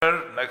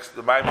next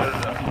the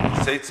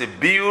Maimer states a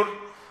biur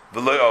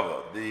v'lo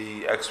ava.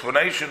 The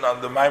explanation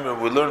on the Maimer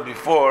we learned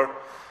before,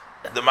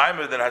 the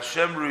Maimer that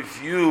Hashem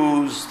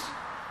refused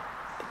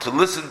to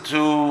listen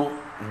to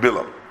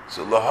Bilam.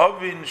 So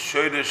lahavin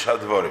shoyresh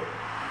hadvarim,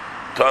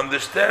 to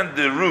understand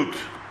the root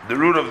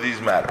of these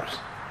matters.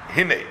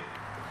 Hine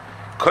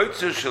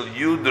koitzer shel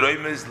yud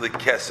roimez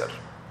lekeser.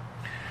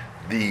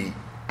 The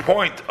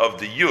point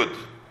of the yud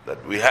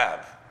that we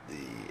have,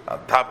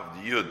 on top of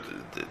the yud,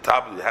 the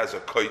top of it has a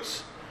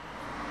koitz.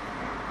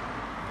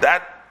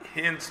 That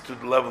hints to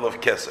the level of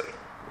keser.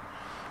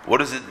 What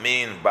does it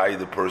mean by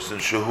the person?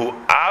 Shehu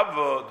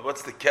avod.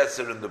 What's the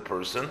keser in the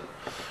person?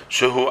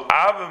 Shehu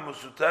avod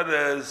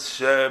musuteres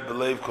she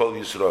belev kol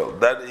Yisrael.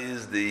 That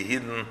is the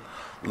hidden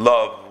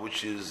love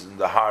which is in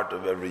the heart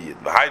of every yid.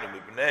 V'haynu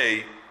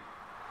mipnei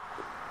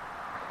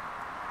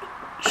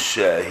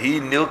shehi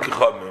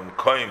nilkecha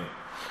mimkoim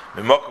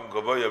mimakom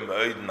gavoya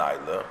me'od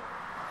naila.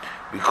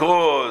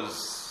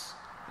 Because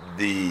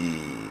the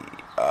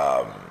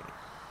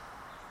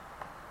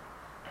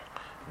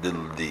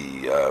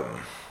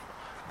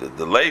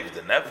leif,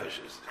 the nefesh,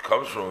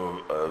 comes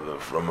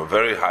from a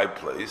very high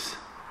place,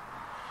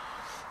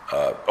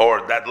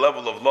 or that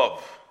level of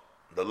love,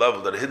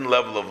 that hidden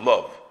level of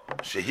love,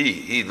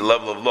 the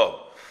level of love,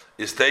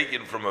 is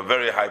taken from a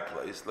very high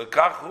place.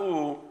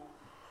 Lekachu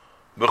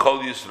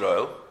b'chol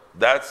Yisrael.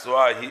 That's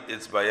why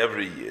it's by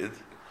every yid.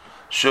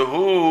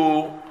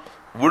 Shehu.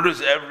 Where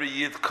does every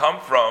yid come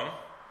from?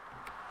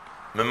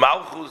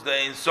 Malchus the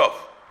Ein Sof,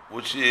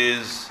 which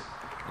is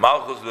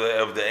Malchus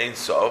of the Ein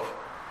Sof.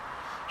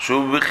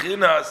 Shu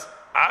b'chinas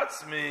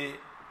atzmi,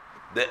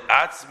 the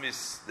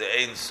atzmis the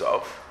Ein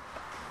Sof.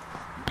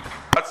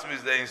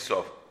 Atzmis the Ein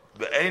Sof.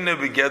 Be'eina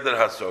b'geder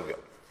hasoga,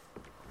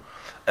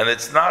 and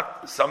it's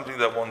not something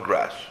that one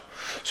grasps.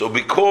 So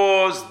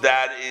because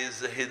that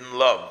is a hidden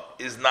love,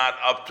 is not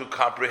up to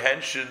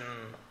comprehension.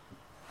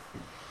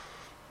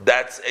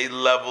 That's a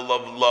level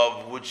of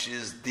love which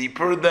is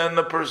deeper than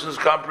a person's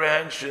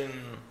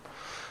comprehension.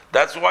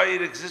 That's why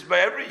it exists by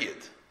every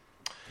yid.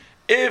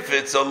 If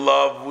it's a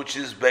love which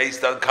is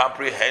based on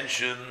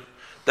comprehension,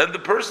 then the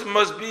person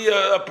must be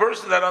a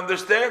person that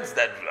understands,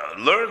 that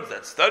learns,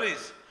 that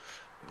studies.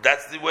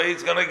 That's the way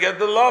it's going to get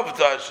the love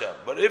to Hashem.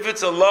 But if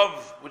it's a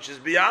love which is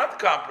beyond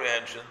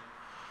comprehension,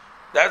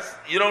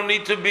 you don't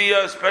need to be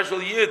a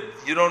special yid.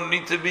 You don't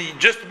need to be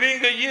just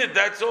being a yid.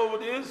 That's all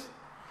it is.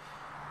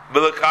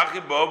 That's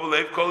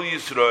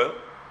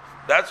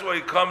why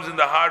it comes in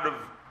the heart of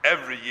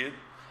every yid.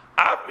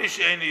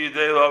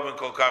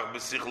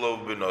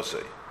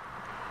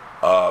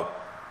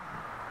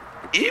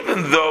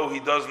 Even though he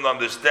doesn't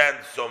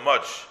understand so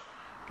much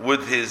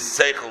with his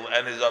seichel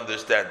and his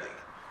understanding,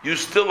 you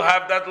still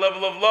have that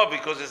level of love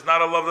because it's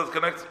not a love that's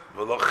connected.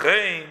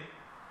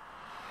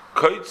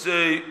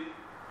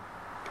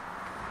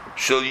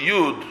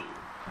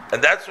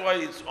 And that's why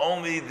it's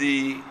only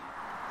the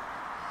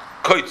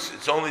koitz,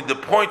 it's only the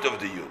point of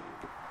the yud.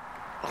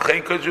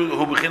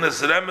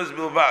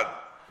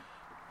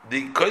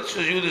 The koitz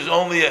yud is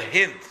only a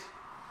hint.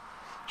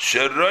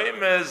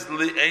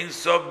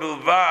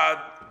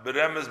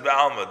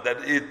 That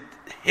it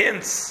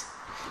hints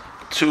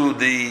to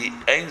the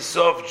Ein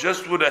Sof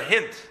just with a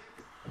hint.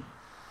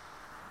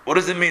 What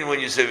does it mean when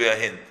you say a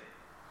hint?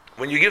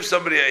 When you give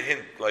somebody a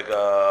hint, like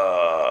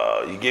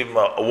you give him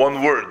a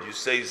one word, you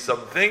say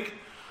something,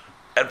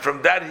 and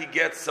from that he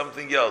gets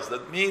something else.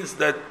 That means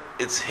that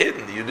it's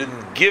hidden. You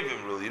didn't give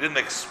him really. You didn't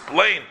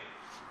explain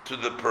to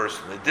the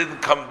person. It didn't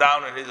come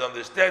down in his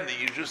understanding.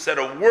 You just said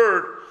a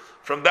word.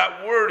 From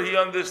that word he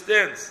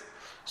understands.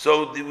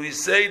 So we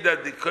say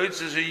that the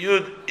Koitzus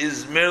Yud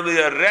is merely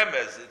a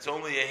remez. It's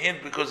only a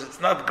hint because it's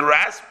not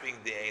grasping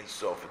the Ein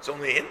Sof. It's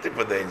only hinting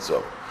for the Ein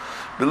Sof.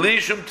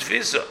 Belishum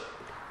Tfisa.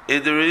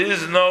 There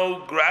is no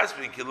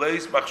grasping.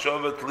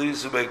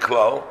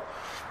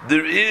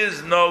 There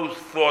is no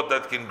thought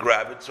that can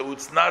grab it, so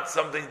it's not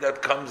something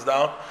that comes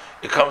down,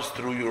 it comes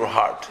through your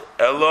heart.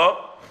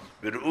 Ella,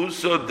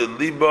 bir'uso de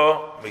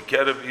liba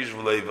mekerev ish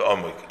v'leiv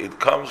omik. It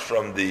comes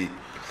from the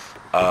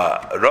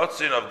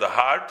rotzin of the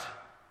heart,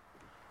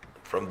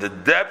 from the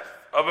depth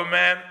of a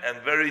man,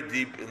 and very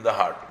deep in the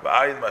heart.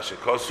 V'ayin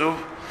mashekosuv,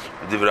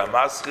 v'divra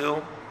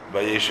maschil,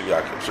 v'yeshiv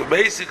Yaakov. So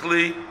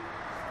basically,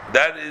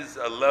 that is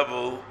a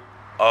level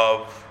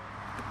of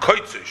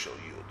koitzei shel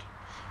yud.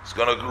 It's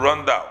going to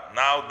run down.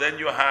 Now, then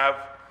you have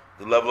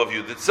the level of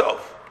Yud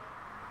itself.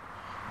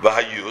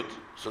 V'hayud.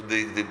 So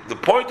the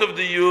point of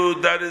the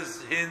Yud, that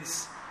is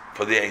hints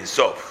for the Ein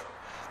Sof.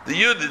 The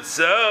Yud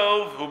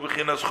itself, hu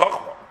b'chinas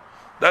Chochmah.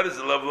 That is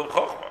the level of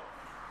Chochmah.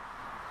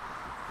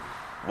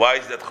 Why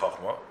is that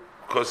Chochmah?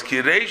 Because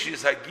Kireish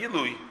is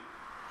Hagilui.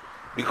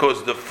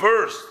 Because the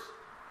first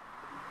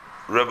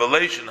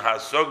revelation,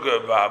 Hasoga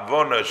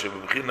v'Havona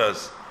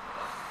sheb'chinas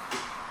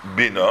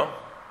Bina,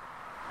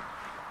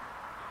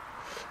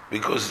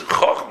 because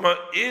Chokhmah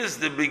is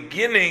the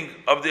beginning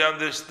of the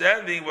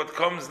understanding what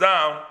comes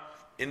down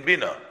in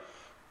Bina.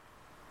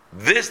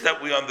 This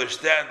that we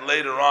understand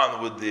later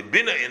on with the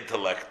Bina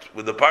intellect,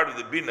 with the part of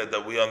the Bina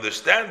that we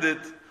understand it,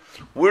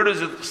 Where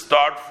does it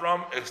start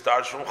from? It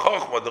starts from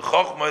Chokhmah. The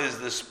Chokhmah is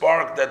the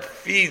spark that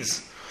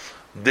feeds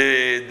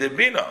the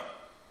Bina.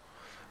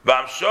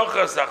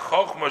 V'amshochas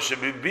ha-Chokhmah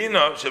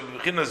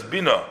shebichinas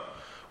Bina.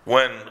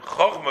 When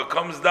Chokhmah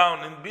comes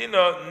down in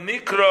Bina,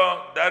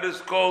 Nikra, that is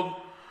called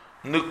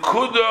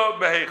Nekuda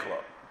Behechla.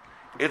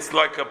 It's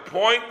like a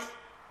point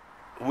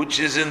which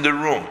is in the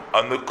room,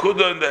 a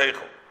Nekuda in the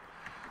Heichel.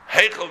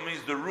 Heichel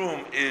means the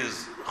room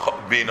is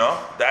Bina,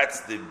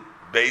 that's the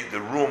base, the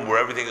room where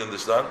everything is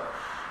understood.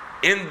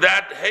 In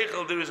that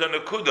Heichel there is a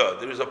Nekuda,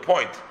 there is a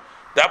point.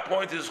 That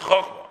point is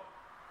Chokhmah.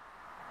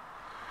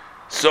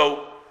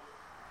 So,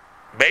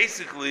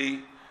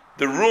 basically,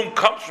 the room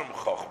comes from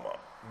Chokhmah,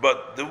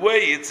 but the way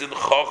it's in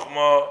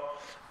Chokhmah,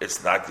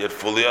 it's not yet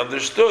fully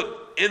understood.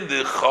 In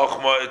the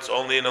Chokhmah, it's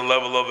only in a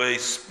level of a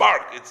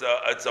spark. It's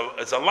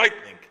a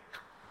lightning.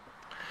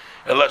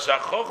 Elasha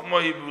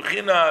Chokhmah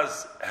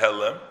Bechinas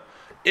Helem.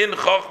 In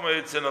Chokhmah,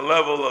 it's in a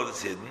level of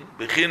the hidden.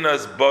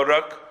 Bechinas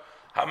Barak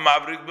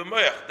Hamavrik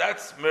B'Moyach.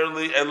 That's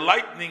merely a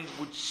lightning,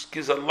 which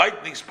gives a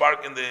lightning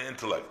spark in the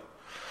intellect.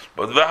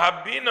 But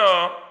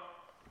V'Habina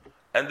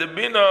and the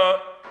Bina,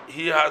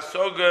 he has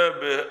soga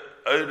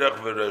be'oirach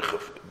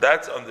v'reichav.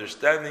 That's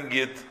understanding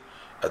it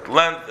at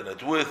length and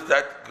at width.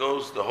 That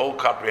goes the whole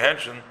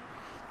comprehension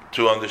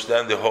to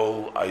understand the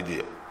whole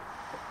idea.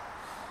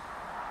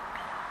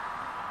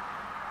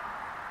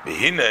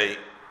 Behine,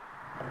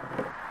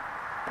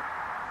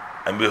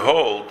 and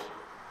behold,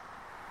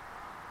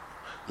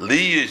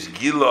 li yish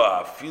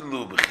gila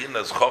afilu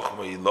b'chinas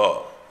chokhmah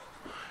ilah.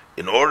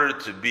 In order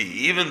to be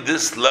even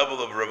this level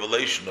of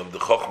revelation of the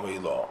chokhmah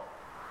ilah,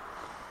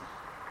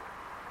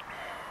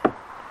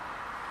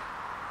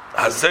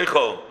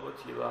 Haseichel.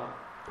 What's Ilah?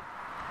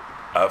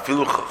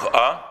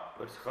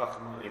 What's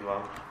Chachma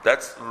Ilah?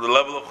 That's the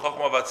level of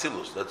Chokhmah of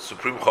Atzilus. That's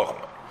supreme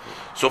Chokhmah.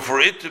 So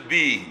for it to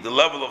be the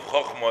level of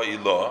Chokhmah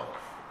Ilah,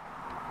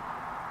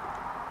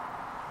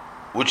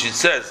 which it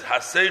says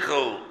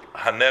Haseichel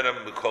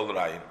Hanerem B'Kol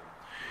Rayim,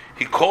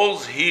 he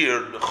calls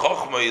here the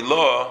Chokhmah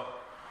Ilah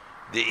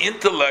the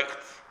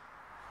intellect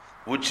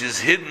which is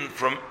hidden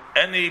from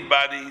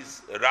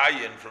anybody's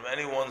Rayin, from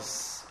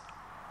anyone's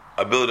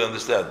ability to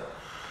understand.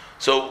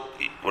 So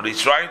what he's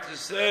trying to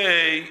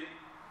say,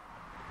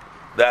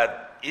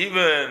 that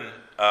even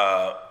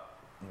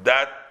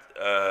that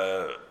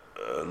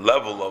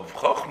level of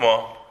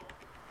Chokhmah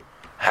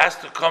has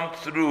to come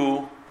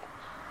through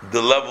the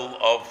level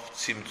of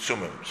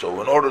Tzimtzumim.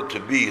 So in order to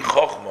be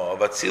Chokhmah of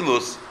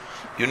Atzilus,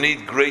 you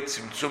need great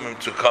Tzimtzumim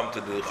to come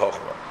to the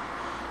Chokhmah.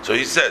 So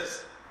he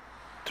says,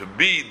 to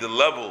be the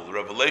level, the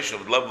revelation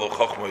of the level of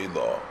Chokhmah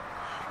Ilah,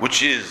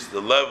 which is the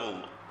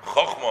level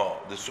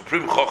Chokhmah, the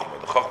supreme Chokhmah,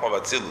 the Chokhmah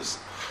of Atzilus,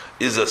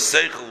 is a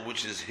seichel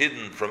which is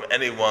hidden from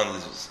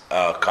anyone's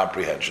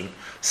comprehension.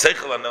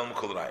 Seichel anel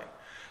mikol rayin.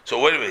 So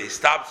wait a minute, he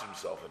stops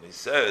himself and he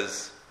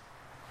says,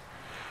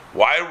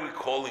 why are we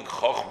calling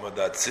Chokhmah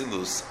the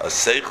Atzilus a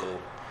seichel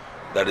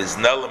that is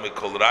nel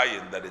mikol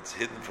rayin, that it's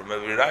hidden from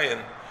every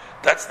rayin?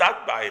 That's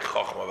not by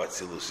Chokhmah of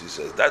Atzilus, he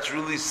says. That's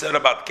really said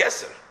about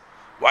Keser.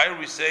 Why are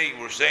we saying,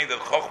 we're saying that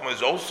Chokhmah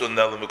is also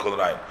nel mikol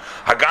rayin?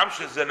 Hagam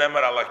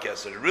shezenemer ala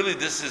Keser. Really,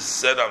 this is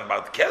said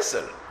about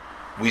Keser.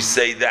 We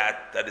say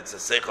that it's a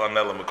seichel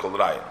anel mikol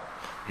rayin,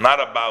 not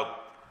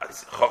about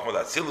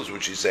Chokhmah Atzilus,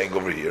 which he's saying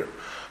over here.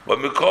 But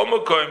mikol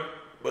makom,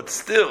 but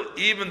still,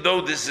 even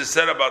though this is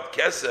said about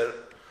Keser,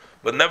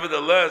 but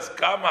nevertheless,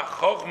 kama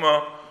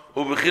Chokhmah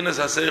hu bechinas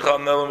haseichel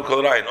anel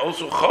mikol rayin.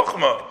 Also,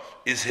 Chokhmah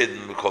is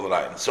hidden mikol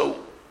rayin. So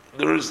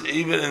there is,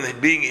 even in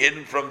being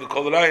hidden from the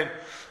kol rayin,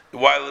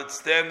 while it's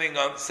standing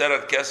on said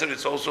at Keser,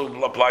 it also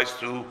applies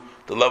to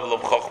the level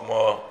of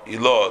Chokhmah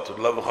Ilah, to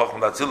the level of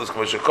Chokhmah Atzilus,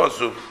 kama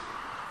shekosuv.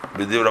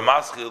 B'divra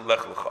maschil lech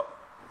lecha.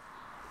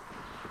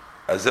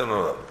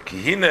 Azenu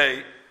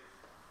kihine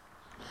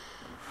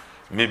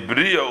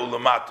mibriya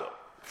ulamato,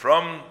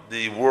 from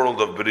the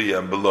world of Bria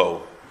and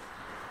below,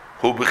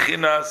 hu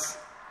bechinas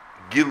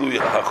gilui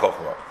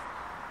ha-chokhmah.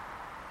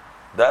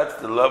 That's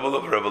the level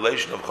of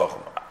revelation of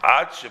Chokhmah.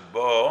 Ad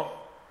shebo,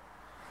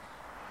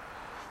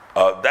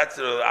 that's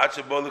the ad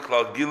shebo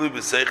l'klal gilui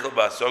b'seichel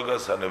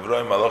b'asogas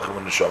ha-nevroim malachim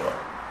u'neshama.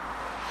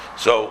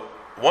 So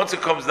once it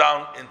comes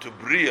down into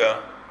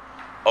Bria,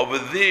 over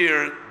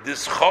there,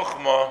 this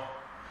Chokhmah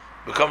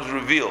becomes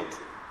revealed,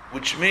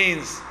 which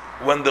means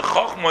when the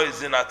Chokhmah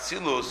is in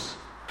Atzilus,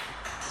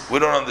 we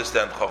don't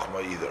understand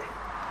Chokhmah either.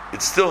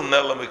 It's still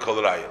Nela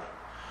Mikol Rayin.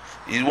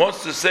 He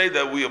wants to say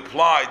that we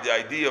apply the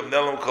idea of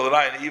Nela Mikol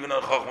Rayin even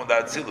on Chokhmah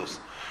Atzilus,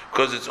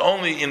 because it's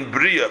only in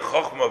Bria,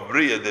 Chokhmah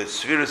Bria, the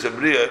spheres of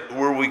Bria,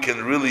 where we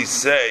can really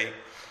say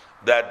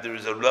that there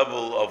is a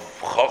level of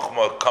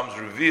Chokhmah comes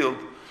revealed.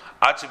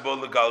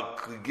 Achibol legal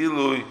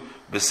gilui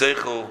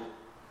b'seichel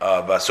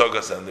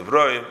b'asogas and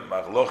nevroim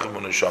machlochim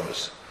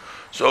u'neshamas.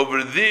 So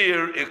over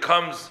there, it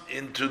comes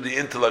into the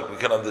intellect. We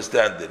can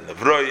understand it.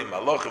 Nevroim,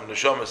 machlochim,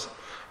 neshamas,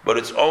 but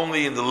it's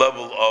only in the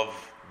level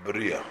of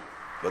Bria,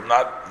 but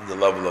not in the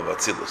level of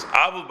Atzilus.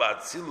 Avul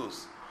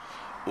ba'atzilus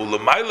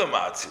u'lemayla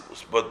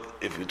ma'atzilus. But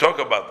if we talk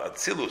about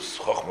Atzilus,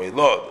 Chokhmah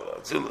Ilah,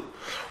 Atzilus,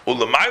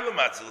 u'lemayla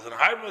ma'atzilus and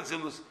higher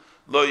ma'atzilus,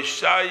 lo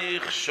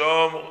yishayich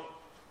shom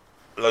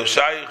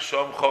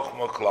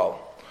chokhma klal.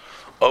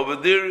 Over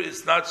there,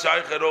 it's not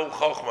shaykh at all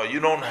chokhma. You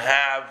don't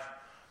have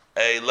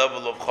a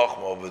level of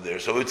chokhma over there,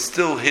 so it's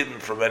still hidden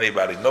from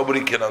anybody.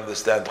 Nobody can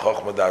understand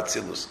chokhma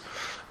da'atzilus,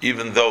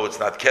 even though it's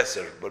not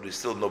keser, but it's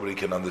still nobody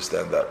can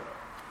understand that.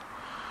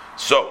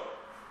 So,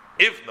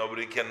 if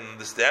nobody can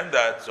understand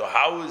that, so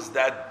how is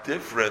that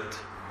different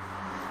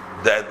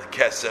than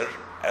keser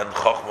and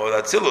chokhma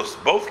da'atzilus?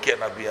 Both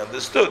cannot be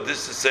understood.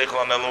 This is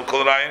seichel and elul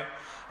kol rayin,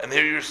 and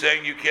here you're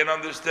saying you can't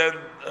understand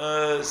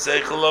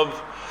seichel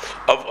of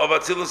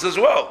atzilus as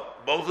well.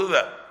 Both of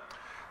them.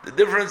 The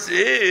difference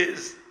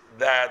is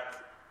that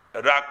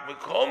rak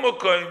mikol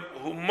mokoim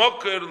hu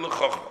moker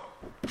lechokhma,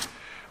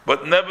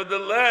 but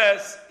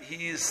nevertheless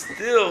he is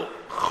still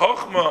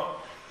chokhma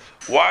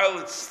while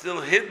it's still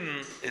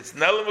hidden. It's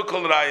nelam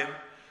mikol rayin,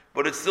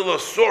 but it's still a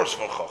source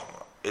for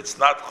chokhma. It's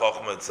not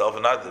chokhma itself,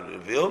 not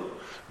revealed,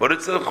 but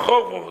it's a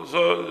chokhma,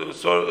 a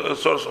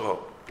source of chokhma.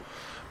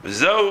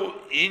 V'zehu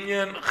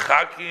inyan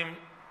chakim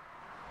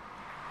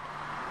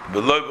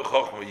b'loy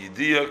b'chokhma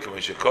yidiyah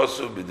k'mei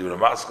shekosu b'divrei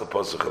maskal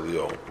posach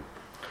Eliyahu.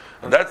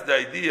 And that's the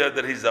idea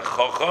that he's a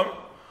chacham,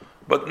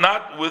 but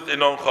not with a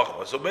non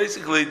chachma. So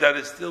basically, that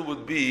it still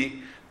would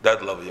be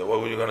that level.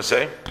 What were you going to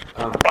say?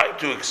 Trying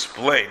to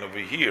explain over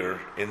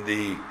here in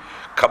the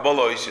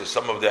Kabbalah issue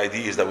some of the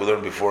ideas that we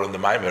learned before in the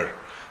Maimer,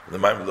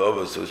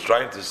 Lova. So it's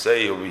trying to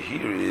say over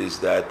here is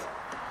that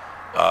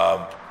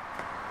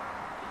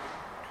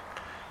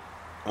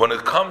when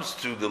it comes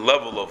to the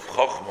level of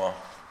chachma,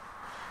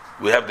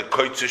 we have the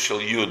koitzer shel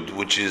yud,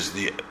 which is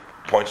the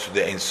points to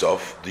the Ein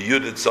Sof. The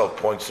Yud itself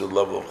points to the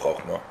level of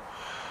Chokhmah.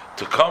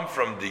 To come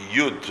from the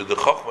Yud to the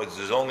Chokhmah,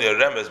 there's only a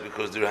remez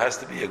because there has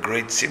to be a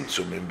great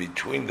Tzimtzum in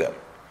between them.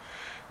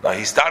 Now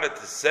he started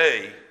to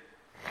say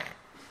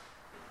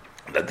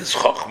that this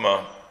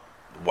Chokhmah,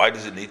 why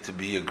does it need to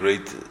be a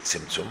great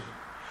Tzimtzum?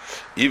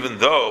 Even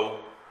though,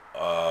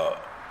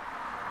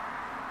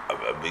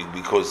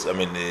 because,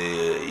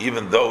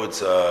 even though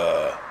it's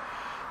a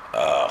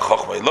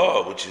Chokhmah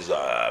law, which is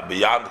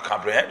beyond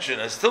comprehension,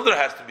 and still there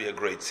has to be a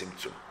great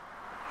Tzimtzum.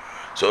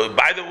 So,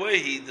 by the way,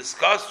 he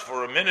discussed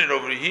for a minute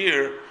over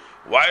here,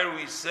 why are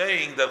we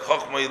saying that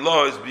Chokhmah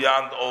law is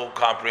beyond all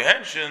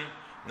comprehension,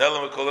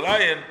 Nelam Kol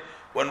Rayin,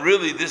 when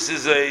really this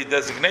is a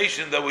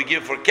designation that we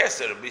give for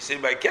Keser. We say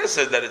by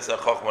Keser that it's a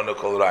Chokhmah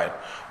Kol Rayin.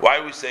 Why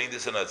are we saying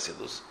this in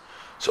Atzilus?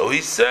 So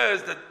he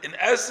says that in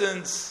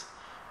essence,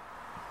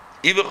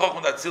 even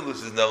Chokhmah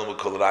Atzilus is Nelam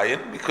Kol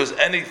Rayin, because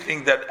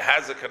anything that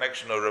has a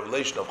connection or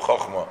revelation of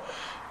Chokhmah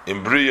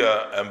in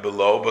Bria and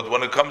below, but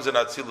when it comes in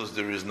Atzilus,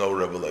 there is no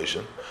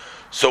revelation.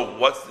 So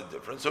what's the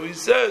difference? So he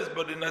says,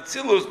 but in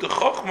Atzilus, the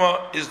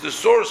Chokhmah is the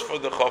source for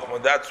the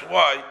Chokhmah. That's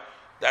why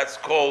that's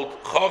called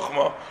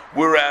Chokhmah,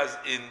 whereas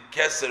in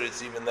Keser,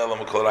 it's even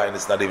Nelam Kol Rayin,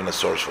 it's not even a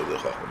source for the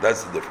Chokhmah.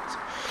 That's the difference.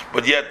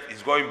 But yet,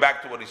 he's going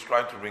back to what he's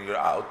trying to bring her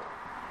out.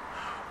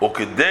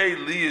 Okedei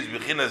li is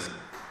b'chinas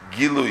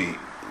gilui,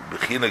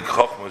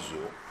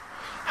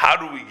 how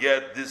do we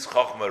get this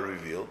Chokhmah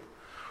revealed?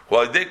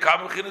 Well,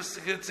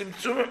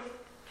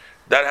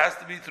 that has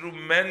to be through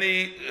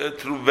many,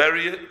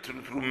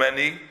 through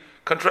many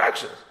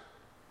contractions.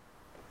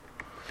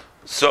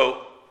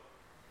 So,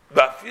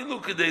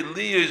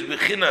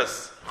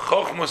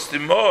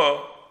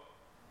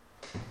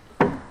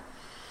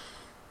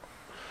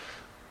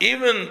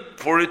 even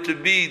for it to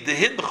be the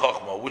hidden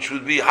Chokhmah, which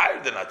would be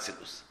higher than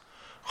Atzilus.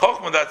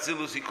 Chokhmah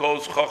Atzilus he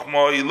calls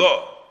Chokhmah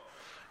Ilah.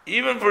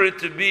 Even for it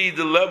to be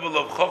the level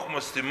of Chokhmah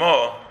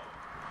Stimah,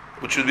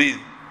 which would be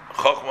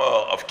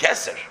Chokhmah of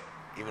Keser,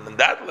 even in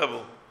that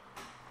level,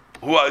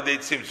 who are they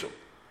Tzimtzum?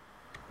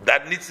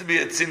 That needs to be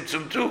a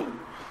Tzimtzum too.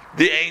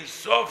 The Ein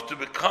Sof to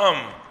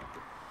become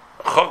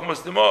Chokhmah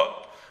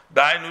Stimah.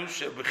 Dainu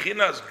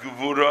shebechinas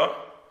Gevura,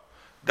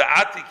 the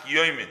Atik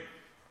Yoimin,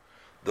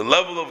 the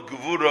level of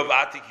Gevura of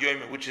Atik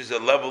Yoimin, which is a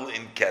level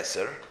in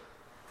Keser,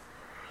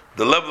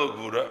 the level of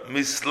Gevura,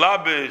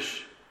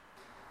 Mislabish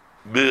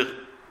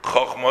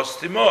Chokhmah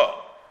Stimah,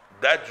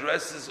 that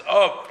dresses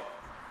up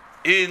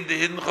in the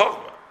hidden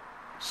Chokhmah.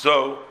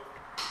 So,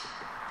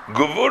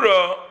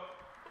 Gevura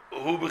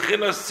who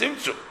bechinas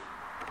Tzimtzum,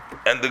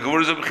 and the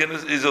Gevura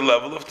is a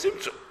level of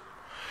Tzimtzum.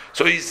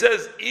 So he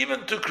says,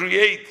 even to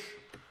create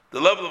the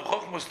level of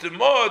Chokhmah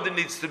Stimah, there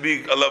needs to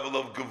be a level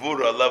of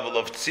Gevura, a level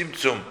of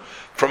Tzimtzum,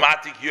 from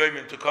Atik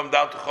Yoimin to come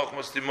down to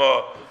Chokhmah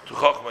Stimah, to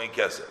Chokhmah in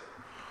Keser.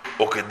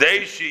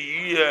 Okadei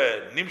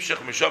sheyiyeh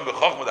nimshach misham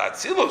bechokhmah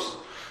Atzilus.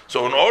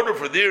 So in order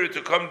for there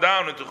to come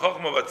down into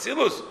Chokhmah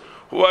Atzilus,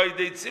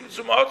 huayidei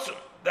tzimtzum atzum,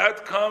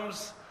 that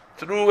comes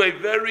through a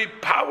very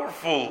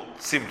powerful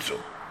tzimtzum.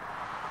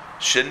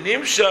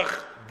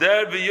 Shenimshach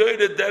der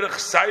v'yoyde derech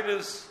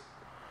saydus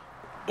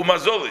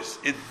umazolis.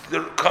 It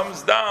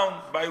comes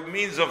down by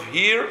means of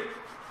here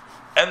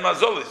and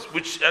mazolis,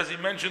 which, as he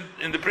mentioned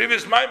in the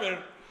previous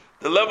Maimer,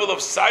 the level of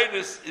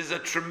saydus is a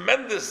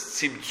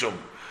tremendous tzimtzum,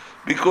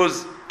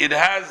 because it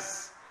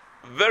has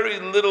very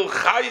little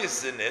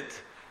chayis in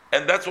it,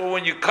 and that's why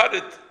when you cut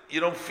it, you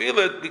don't feel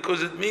it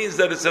because it means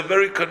that it's a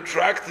very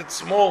contracted,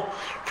 small,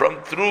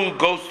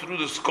 goes through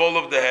the skull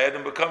of the head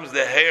and becomes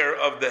the hair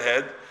of the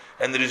head,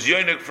 and it is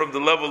yonik from the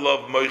level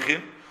of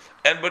moichin,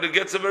 but it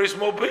gets a very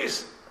small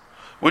piece,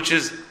 which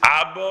is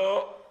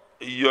Abba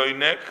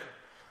yonik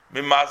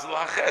mimazel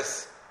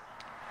haches.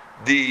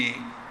 The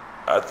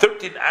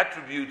 13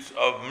 attributes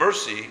of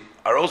mercy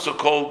are also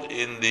called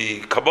in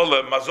the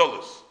Kabbalah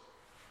mazolos.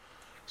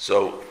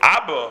 So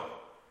Abba,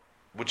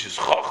 which is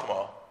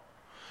Chochmah,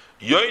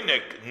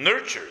 Yoinek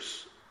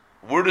nurtures.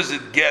 Where does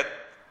it get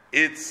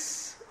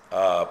its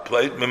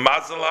place?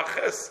 Mimazel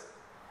haches.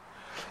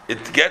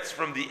 It gets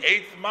from the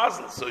 8th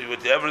mazel. So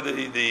whatever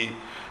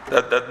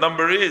that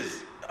number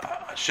is,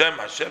 Hashem,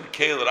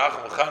 Keil,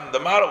 Racham, Chan, the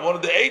mazel, one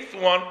of the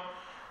 8th one.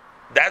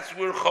 That's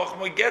where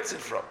Chochmah gets it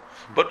from.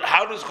 But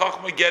how does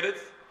Chochmah get it?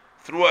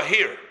 Through a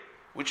hear,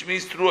 which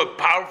means through a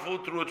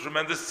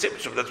tremendous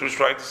tzimtzum. That's what he's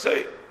trying to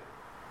say.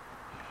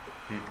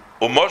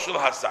 Umoshel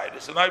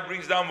hasidus, and now he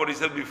brings down what he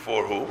said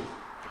before.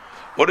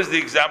 What is the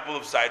example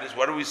of sidus?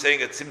 What are we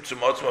saying at tzimtzum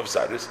otzma of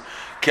sidus?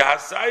 Ki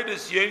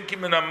hasidus yonkim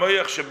min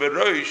hamoyach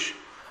sheberoish.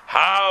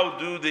 How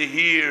do the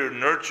hear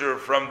nurture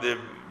from the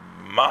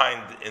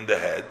mind in the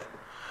head?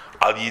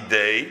 Al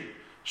yidei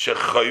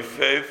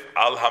shechoifev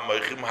al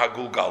hamoichim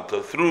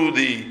hagulgalta, through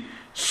the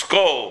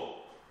skull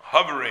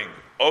hovering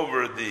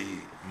over the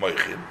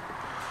moichin.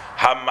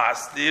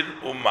 Hamastir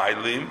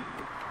umaylim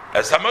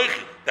as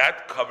hamoichin.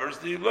 That covers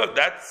the look.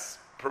 That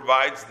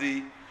provides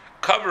the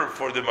cover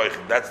for the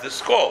moichin. That's the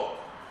skull.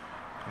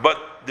 But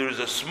there's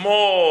a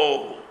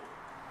small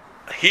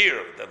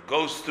hair that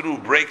goes through,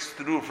 breaks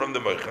through from the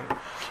moichin.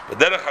 But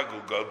derech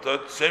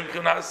hagulgalta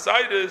semchin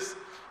hasidus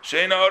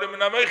sheina orim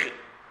min hamoichin.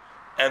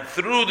 And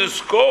through the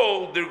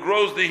skull there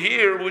grows the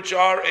hair, which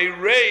are a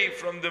ray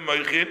from the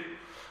moichin.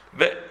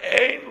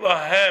 Ve'ein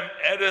lahem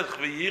erech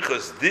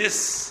v'yichas.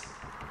 This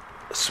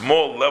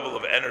small level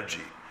of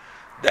energy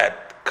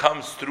that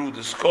comes through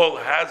the skull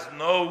has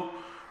no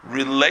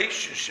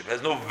relationship,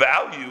 has no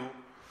value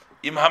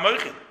im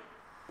hamoichin,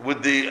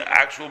 with the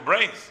actual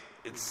brains.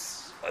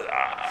 It's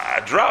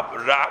a drop, a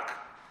rak.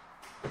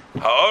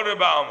 Ha'ore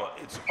ba'alma.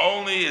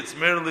 It's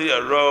merely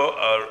a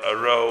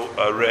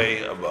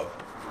ray above.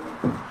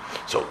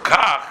 So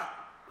kach.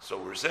 So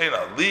we're saying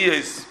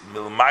aliyas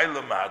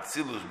milmayla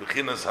ma'atzilus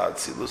bechinas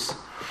ha'atzilus.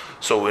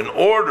 So in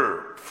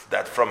order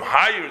that from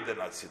higher than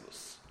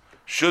atzilus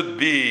should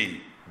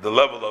be the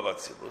level of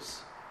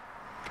atzilus,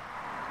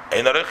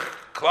 einarech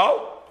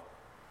klal,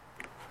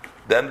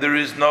 then there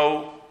is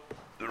no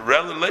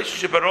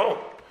relationship at all.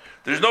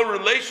 There's no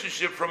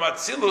relationship from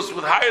atzilus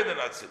with higher than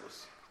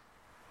atzilus.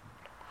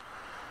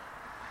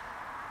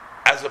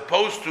 As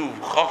opposed to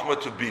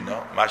chokhmah to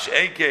bina,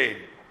 mash'enkein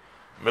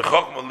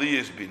mechokhmah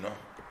liyas bina.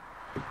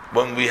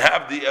 When we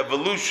have the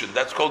evolution,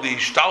 that's called the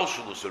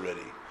ishtalshulus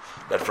already.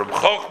 That from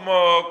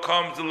chokhmah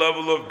comes the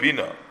level of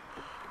bina,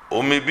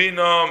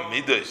 umibina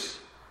midas,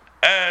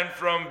 and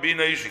from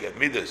bina you should get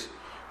midas.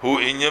 Hu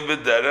inyan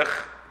v'derech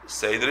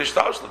seder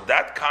ishtalshulus.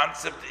 That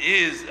concept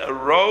is a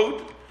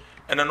road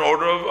and an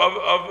order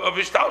of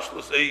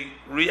ishtalshulus, a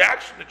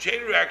reaction, a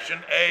chain reaction,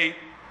 a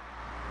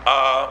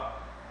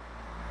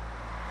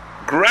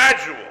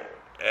gradual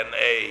and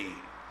a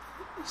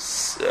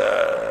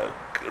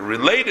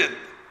related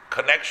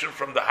connection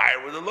from the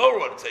higher with the lower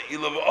one. It's a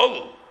ilav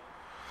olu.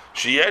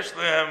 Sheyesh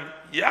lehem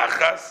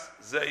yachas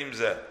zeim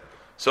zeh.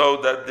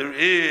 So that there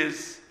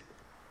is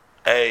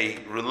a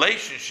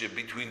relationship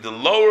between the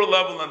lower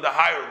level and the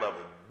higher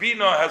level.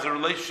 Bina has a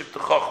relationship to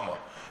chokhmah.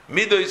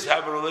 Midos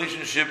have a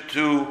relationship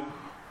to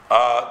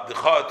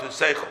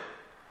seichel.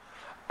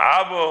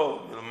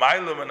 Avo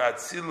milmailum and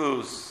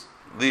atzilus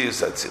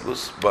liyus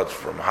atzilus, but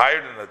from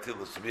higher than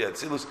atzilus to be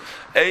atzilus,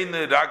 ein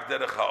rak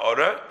derech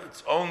ha'ora.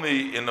 It's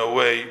only in a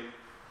way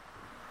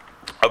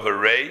of a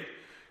ray,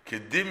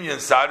 kedimyan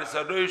saris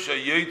arosha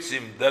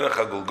yotzim derech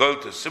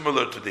hagulgolta,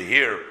 similar to the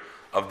hair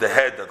of the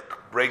head that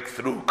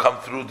come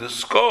through the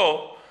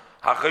skull,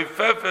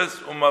 hachayfefes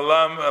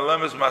umalam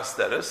elemes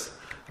masteres,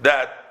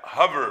 that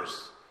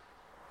hovers,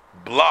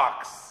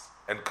 blocks,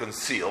 and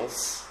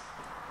conceals,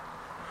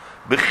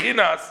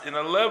 bechinas, in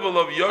a level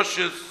of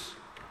yoshes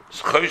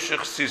choshech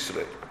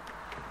sisrei,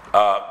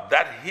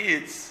 that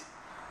hits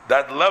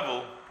that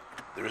level.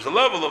 There is a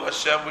level of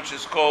Hashem which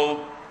is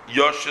called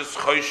Yoshes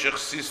Choshech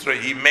Sisra.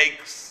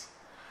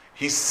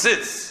 He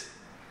sits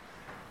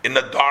in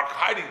a dark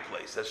hiding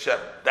place, Hashem.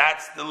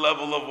 That's the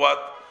level of what?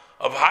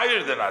 Of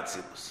higher than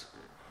Atzilus.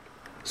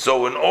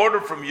 So in order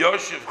from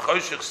Yoshev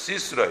Choshech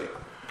Sisra,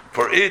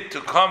 for it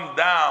to come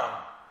down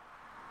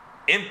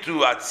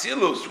into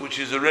Atzilus, which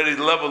is already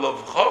the level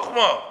of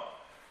Chokhmah,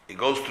 it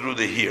goes through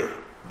the here.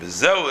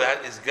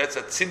 V'zehu gets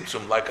a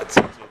tzimtzum, like a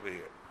tzimtzum over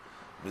here.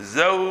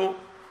 V'zehu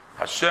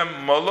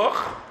Hashem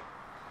Moloch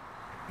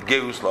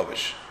Geus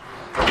Lavish.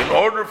 In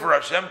order for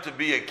Hashem to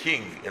be a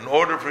king, in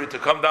order for it to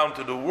come down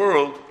to the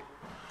world,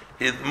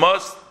 it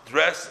must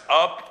dress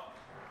up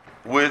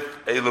with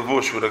a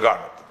levush, with a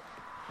garment.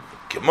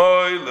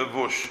 Kemoy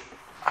levush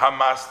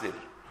hamastir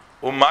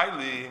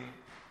umaylim,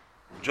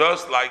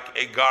 just like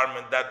a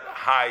garment that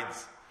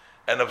hides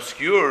and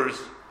obscures,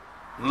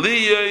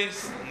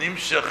 liyos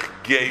nimshach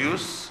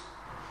geius,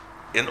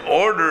 in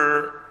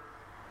order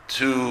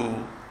to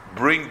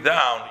bring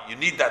down, you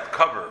need that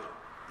cover,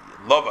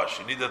 lavash,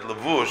 you need that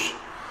lavush,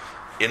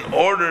 in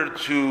order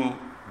to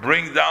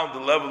bring down the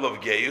level of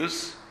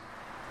geius,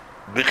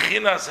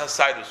 bechinas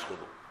hasaidus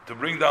chulu, to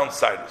bring down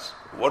saidus.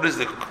 What is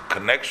the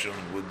connection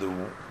with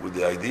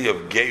the idea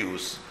of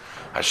geius?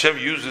 Hashem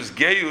uses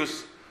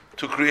geius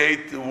to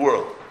create the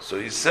world. So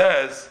he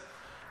says,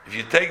 if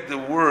you take the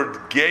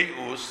word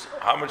geius,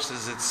 how much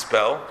does it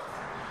spell?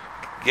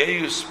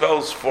 Geius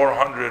spells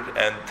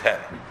 410.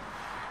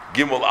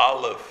 Gimel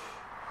Aleph.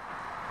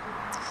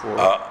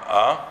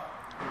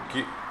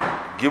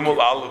 Gimel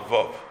Aleph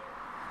Vav.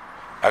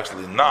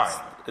 Actually 9.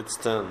 It's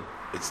 10.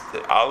 It's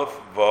the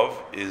Aleph Vav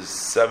is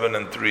 7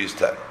 and 3 is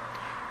 10.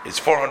 It's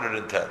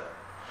 410.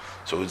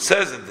 So it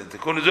says in the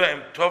Tikkun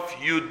Zohar, Tov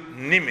Yud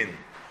Nimin.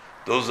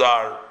 Those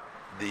are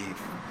the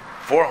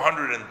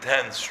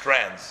 410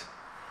 strands.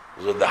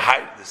 Those are the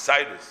height, the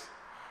sidus.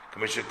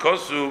 Kamesha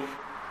Kosuv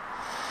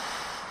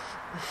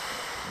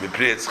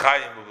B'Pri Etz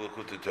Chaim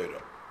B'V'Lekutei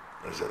Torah.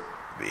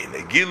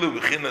 V'Inegilu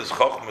B'Chinas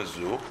Chochma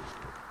Zu.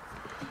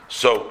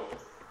 So,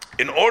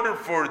 in order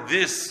for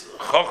this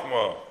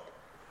Chochma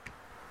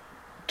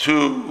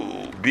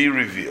to be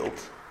revealed,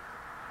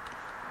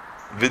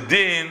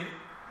 V'Din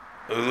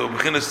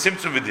B'Chinas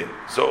Tzimtzum V'Din.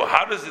 So,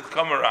 how does it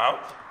come around?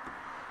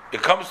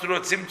 It comes through a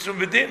Tzimtzum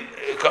V'Din.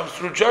 It comes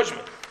through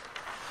judgment.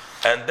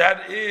 And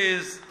that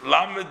is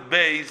Lamed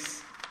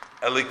Beis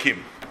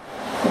Elikim,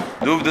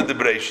 Duvda de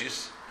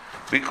Breishis,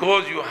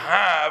 because you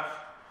have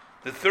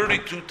the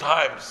 32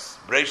 times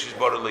Breishis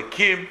bar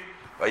Elikim,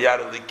 Vayar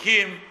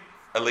Elikim,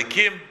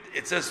 Elikim.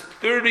 It says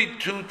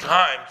 32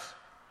 times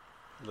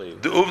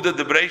the Uvda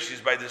de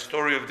Breishis by the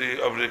story of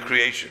the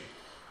creation.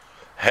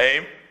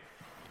 Heim,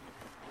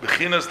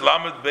 Bechinas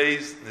Lamed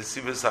Beis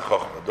Nesivos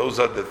HaChochma. Those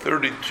are the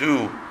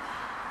 32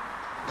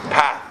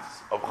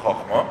 paths of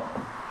Chochma.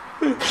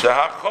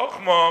 Sheha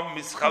Chochma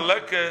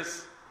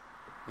mischalekes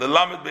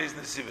lelamed beis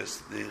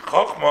nesivos. The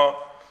Chochma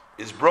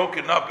is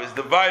broken up, is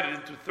divided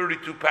into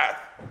 32 paths.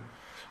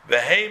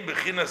 Veheim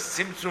bechinas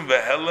simtzum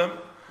vehelem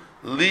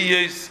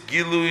liyos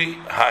gilui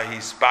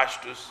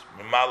hahispashtus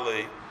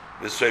mimalei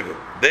v'soivim.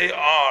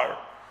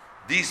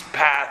 These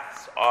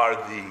paths are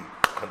the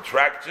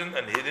contraction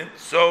and hidden,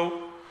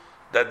 so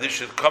that they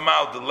should come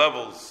out the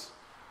levels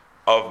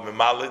of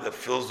mimalei that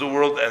fills the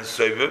world and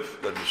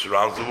soiviv that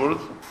surrounds the world.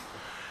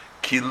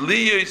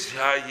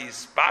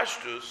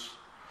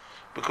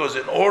 Because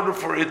in order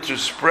for it to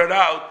spread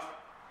out,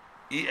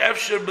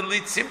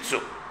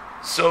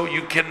 so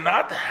you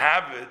cannot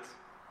have it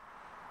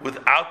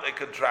without a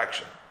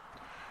contraction.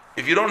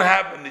 If you don't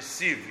have a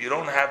nisiv, you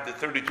don't have the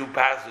 32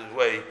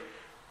 passageway,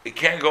 it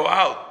can't go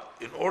out.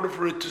 In order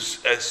for it to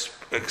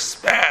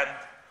expand,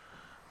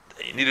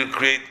 you need to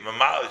create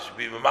mamal, it should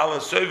be mamal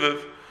and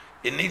soiviv,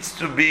 it needs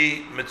to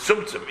be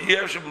mitzumtzum.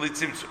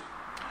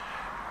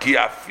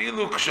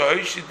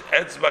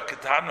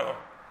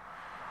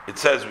 It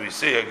says, we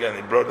see again,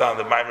 he brought down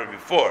the mimer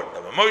before,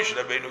 that when Moshe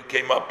Rabbeinu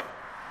came up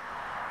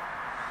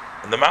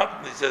in the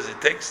mountain, he says, it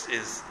takes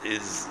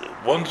his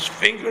one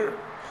finger,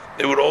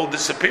 they would all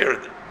disappear.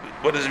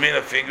 What does it mean,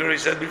 a finger? He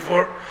said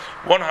before,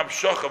 one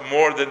hamshacha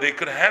more than they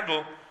could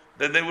handle,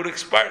 then they would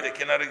expire, they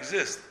cannot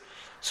exist.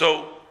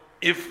 So,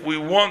 if we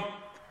want,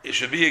 it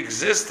should be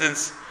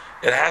existence,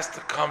 it has to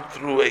come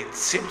through a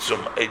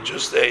tzimtzum,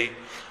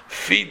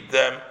 feed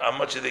them how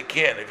much they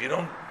can. If you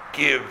don't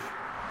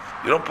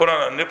put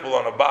on a nipple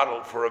on a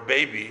bottle for a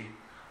baby,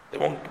 they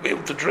won't be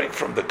able to drink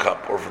from the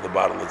cup or from the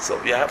bottle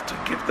itself. You have to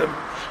give them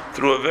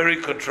through a very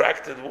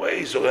contracted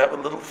way, so they have a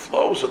little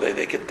flow, so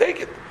they can take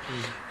it.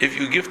 If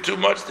you give too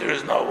much,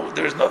 there's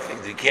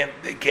nothing. They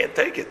can't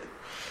take it.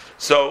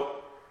 So,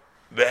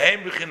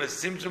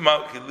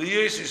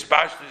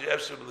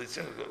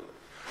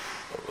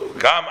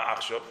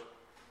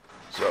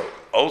 so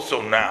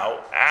also now,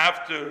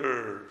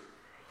 after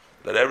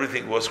that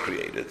everything was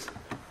created,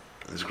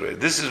 it's great.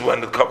 This is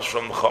when it comes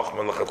from the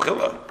Chochmah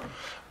L'Chatchila.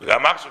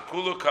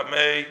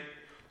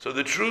 So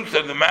the truth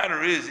of the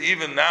matter is,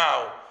 even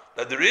now,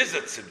 that there is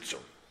a tzimtzum.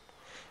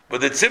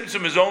 But the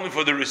tzimtzum is only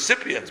for the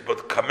recipients.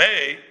 But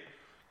kamei,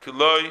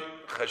 kiloi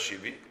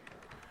chashivi,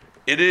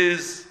 it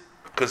is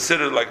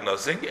considered like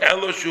nothing.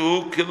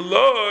 Eloshu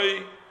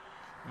kiloi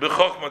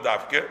b'chochma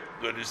dafke.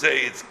 When you say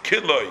it's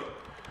kiloi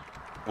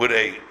with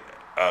a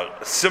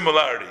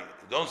similarity,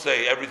 don't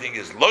say everything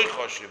is loy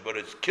choshev, but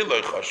it's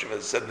kiloi choshev,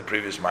 as said in the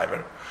previous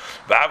mimer.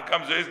 V'av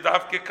kam zois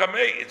dafke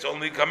kamei. It's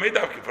only kamei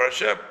dafke for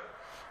Hashem.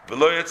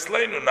 V'lo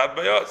yetzleinu, not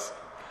by us.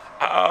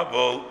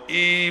 Avol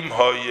im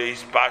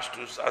hoyes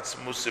pashtus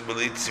atzmus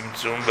belit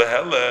tzimtzum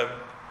vehelem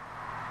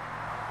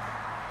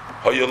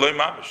hoyeloi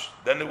mamish.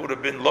 Then it would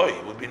have been loy.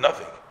 It would be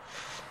nothing.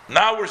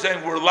 Now we're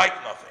saying we're like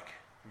nothing.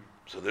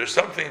 So there's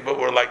something, but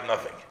we're like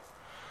nothing.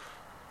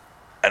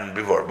 And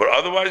before, but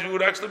otherwise we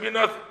would actually be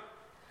nothing.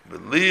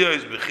 But Leah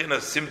is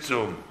bechinas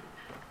tzimtzum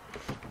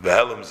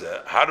vehelem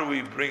zeh. How do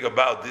we bring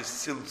about this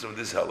tzimtzum,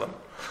 this helem?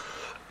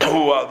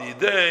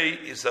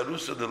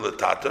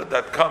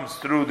 That comes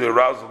through the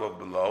arousal of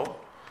below,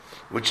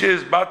 which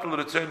is batal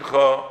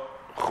retzoncha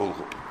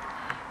chulchu.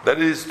 That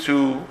is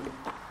to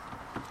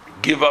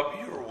give up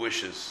your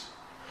wishes.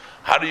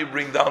 How do you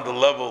bring down the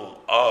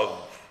level of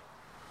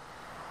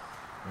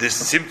this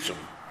symptom?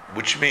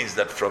 Which means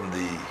that from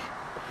the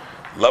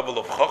level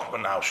of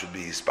chokhmah now should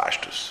be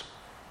hispashtus.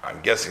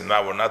 I'm guessing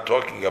now we're not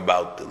talking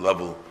about the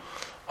level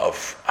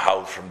of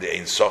how from the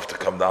Ein Sof to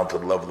come down to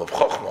the level of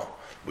chokhmah,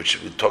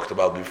 which we talked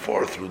about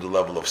before through the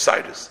level of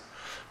Sidus.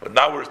 But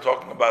now we're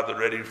talking about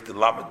already the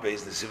Lamed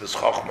Beis Nesivus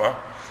Chokhmah,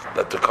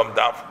 that to come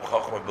down from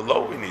Chokhmah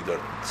below we need it.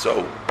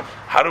 So,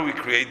 how do we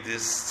create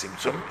this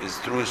symptom? Is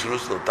through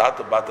Yisrus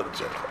L'Tata Batar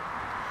Tzorcha.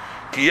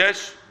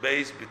 Kiyesh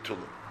Beis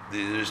Bitulim.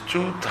 There's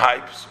two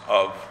types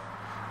of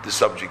the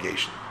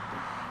subjugation.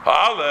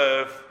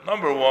 Ha'alef,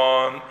 number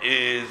one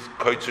is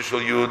Koitzu Shel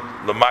Yud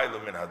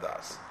L'Mayla Min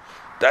Hadas.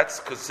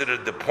 That's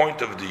considered the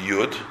point of the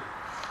Yud,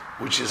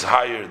 which is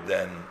higher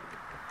than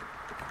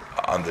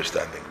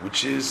understanding,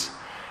 which is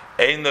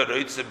Eina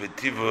Reitze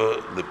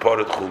B'Tiva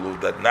L'Poret Chulu,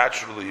 that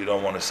naturally you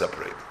don't want to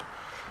separate.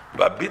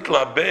 But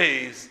Bitla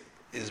Beis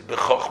is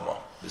B'Chochma.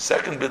 The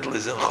second Bitl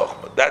is in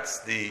Chochma. That's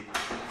the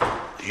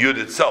Yud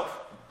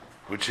itself,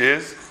 which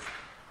is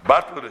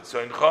Batl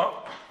Ritzoincha,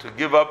 to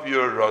give up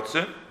your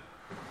Rotzen,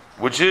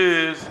 which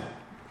is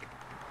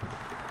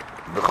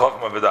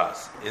B'Chochma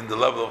V'Das, in the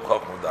level of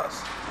Chochma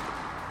V'das.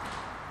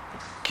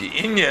 Ki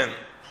Inyan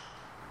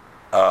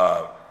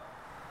Batl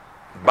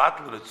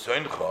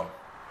Ritzoincha.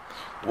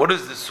 What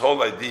is this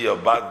whole idea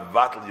about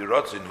Batl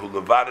Yirotzin Hu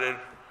Levarer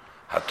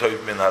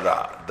HaToiv Min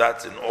Hara?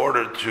 That's in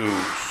order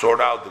to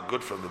sort out the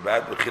good from the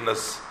bad,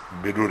 B'chinas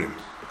Birurim,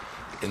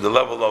 in the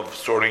level of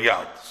sorting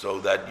out, so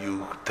that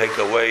you take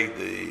away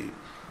the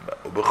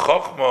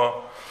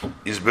B'chokhmah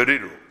is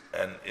Beriru,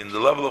 and in the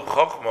level of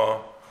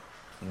Chokhmah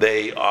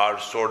they are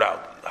sorted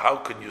out. How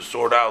can you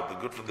sort out the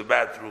good from the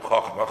bad through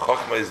Chokhmah?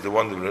 Chokhmah is the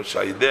one that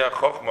Shayidea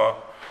Chokhmah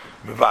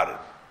Mivarer.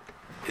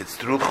 It's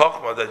through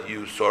Chokhmah that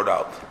you sort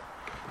out.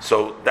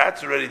 So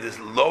that's already this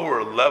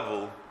lower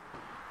level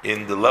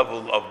in the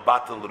level of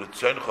Batal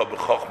Ritzoncha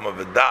B'Chokhmah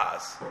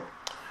V'Das.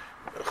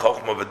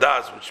 Chokhmah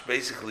V'das, which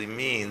basically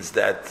means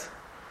that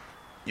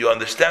you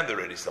understand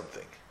already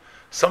something.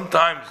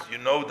 Sometimes you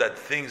know that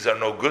things are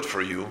no good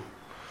for you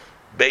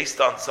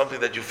based on something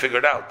that you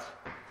figured out.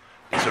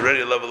 It's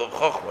already a level of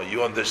Chokhmah.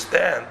 You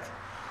understand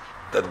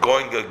that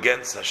going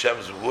against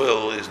Hashem's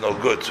will is no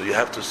good, so you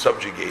have to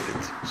subjugate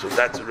it. So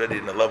that's already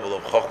in the level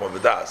of Chokhmah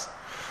V'das.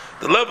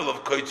 The level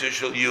of Koitzer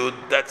Shel Yud,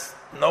 that's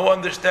no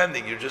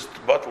understanding. You're just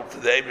bottled to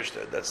the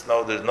Eibishter. There's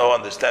no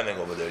understanding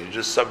over there. You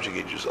just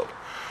subjugate yourself.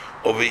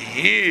 Over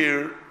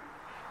here,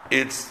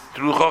 it's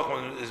through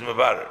Chokhmah is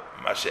Mevarer.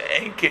 Mashe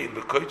Enkein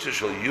b'Koitzer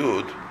Shel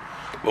Yud.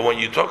 But when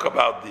you talk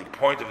about the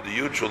point of the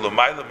Yud Shul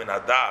L'Mayla Min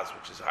Hadas,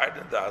 which is higher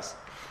than Das,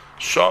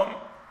 Shom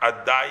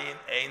Adayin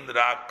Ein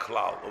Ra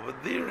Klal. Over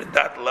there, in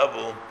that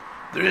level,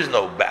 there is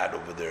no bad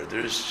over there.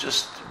 There is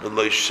just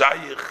V'lo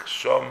Shayich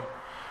Shom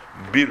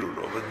Birur.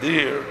 Over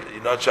there,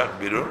 not Shach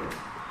Birur.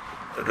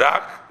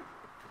 Rak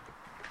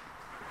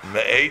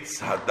Me'etz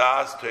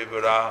Hadas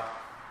Toivera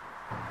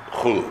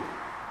Chulu.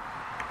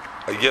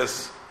 I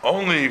guess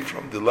only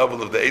from the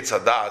level of the Eitz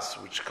Hadas,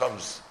 which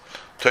comes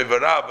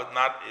Toivera, but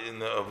not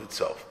in of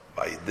itself.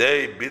 By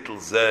day Bitl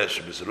Zeh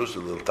Shebisarus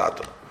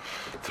L'Tato.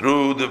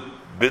 Through the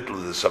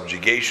Bitl, the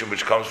subjugation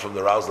which comes from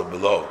the arousal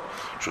below.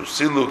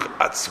 Shusiluk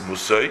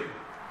Atzmusoi,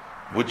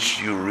 which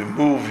you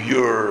remove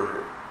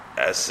your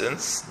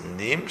essence,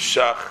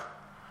 Nimshach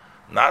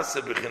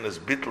Nase Bechinas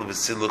Bitl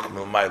V'Siluk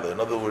Milmaila. In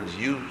other words,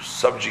 you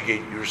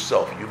subjugate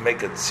yourself. You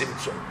make a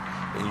tzimtzum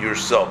in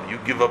yourself. You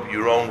give up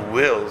your own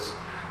wills.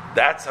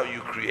 That's how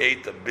you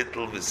create a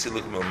Bitl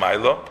V'Siluk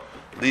Milmaila.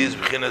 Liz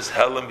Bechinas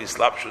Helam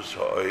V'Slapshus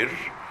Ha'oir.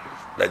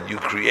 That you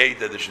create,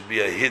 that there should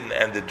be a hidden,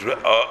 and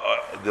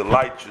the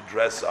light should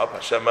dress up.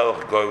 Hashem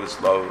Melech Goy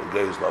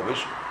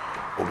V'Slavish.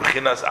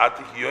 U'Bechinas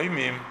Atik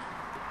Yoimim.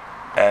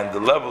 And the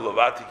level of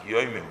Atik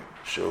Yoimim.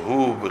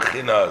 Shehu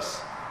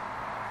Bechinas.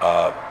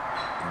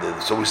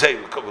 So we say,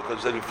 because we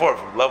said before,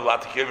 from the level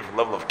of Atik Yoimim, from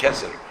the level of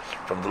Keser,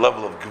 from the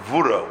level of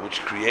Gevura,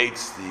 which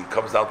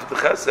comes down to the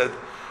Chesed,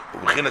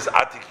 Bechinas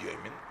Atik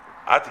Yoimim.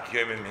 Atik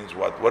Yoimim means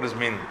what? What does it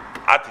mean?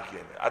 Atik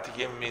Yoimim. Atik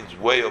Yoimim means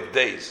way of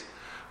days.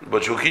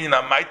 But Shukinyan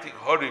Amaitik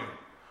Horim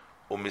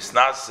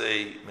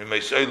Umisnasei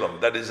Mimeisoilam.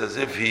 That is as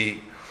if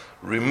he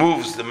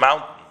removes the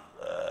mountain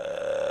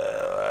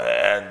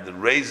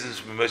and raises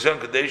Mimeisoilam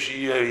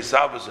Kadeshi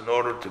Hisabas in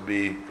order to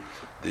be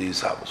the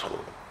Hisabas Chul.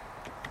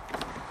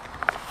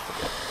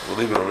 We'll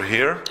leave it over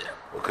here.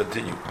 We'll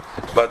continue.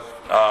 But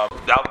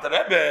the Alter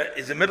Rebbe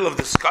is in the middle of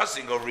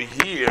discussing over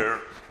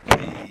here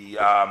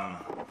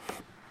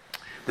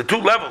the two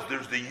levels.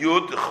 There's the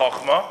Yud, the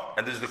Chochmah,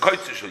 and there's the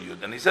Koitzer Shel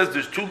Yud. And he says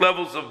there's two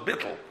levels of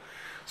Bittel.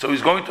 So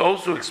he's going to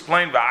also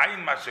explain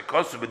V'ayin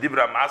Mashekosu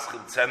B'dibra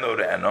Maschil Tzeno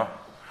Re'eno.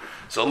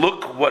 So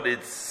look what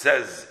it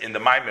says in the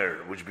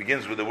Maimer, which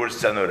begins with the word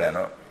Tzeno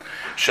Re'eno.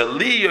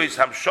 Shali Yois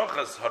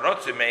Hamshochas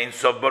Harotzim Ein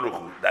Sof Baruch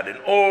Hu. That in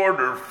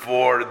order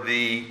for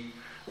the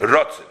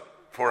Rotzim,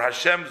 for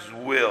Hashem's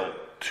will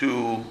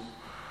to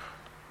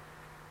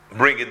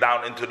bring it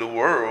down into the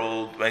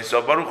world. That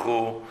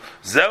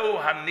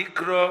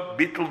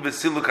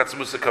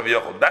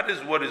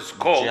is what is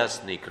called.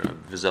 Just nikra.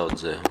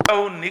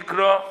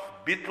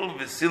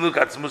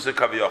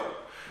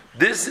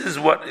 This is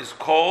what is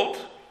called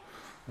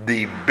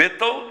the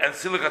bittul and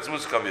siluk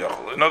atzmus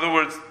kaviyachol. In other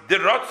words, the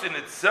rotzin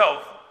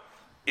itself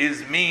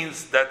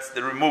means that's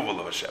the removal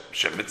of Hashem.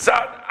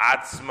 Shemitzad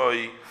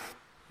atzmoi.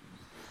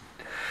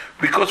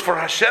 Because for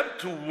Hashem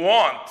to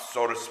want,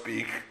 so to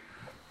speak,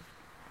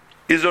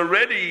 is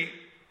already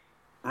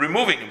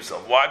removing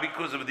himself. Why?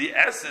 Because of the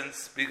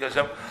essence. Because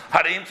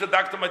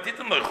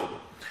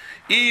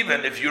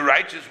even if you're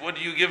righteous, what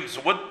do you give him?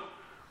 So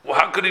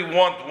how could he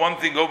want one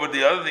thing over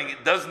the other thing?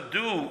 It doesn't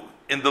do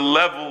in the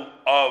level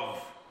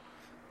of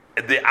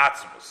the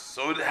atzmus.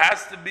 So it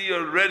has to be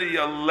already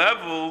a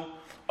level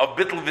of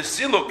bittul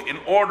v'siluk in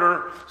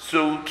order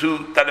to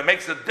that it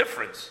makes a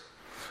difference.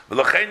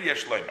 So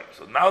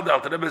now the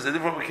Alter Rebbe is a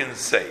different we can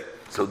say.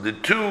 So the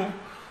two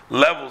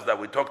levels that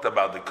we talked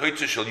about, the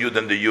koitze shel yud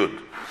and the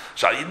yud.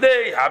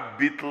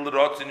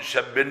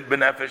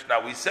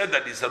 Now we said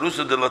that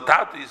isarusa de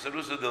latatu,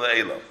 isarusa de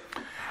le'ela.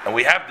 And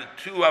we have the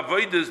two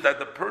avodas that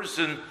the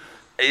person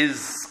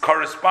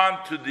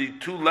correspond to the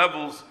two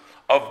levels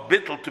of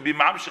bittul to be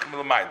mamshich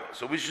milamayla.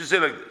 So we should say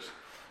like this.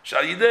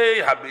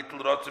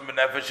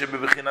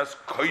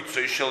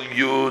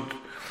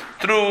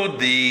 Through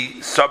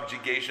the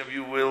subjugation of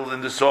your will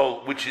in the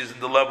soul, which is in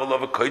the level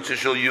of a koitze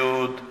shel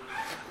yud,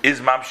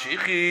 is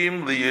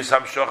mamshichim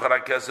liyisam shochar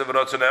hakesev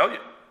rotzon elyon.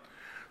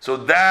 So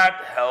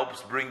that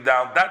helps bring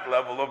down that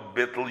level of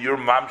bittul, your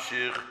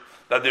mamshich,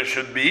 that there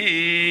should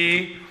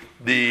be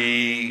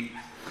the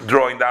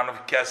drawing down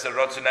of keser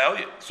rotzon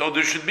elyon. So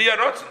there should be a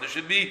rotzon, there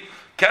should be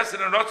keser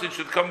and rotzon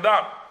should come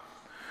down.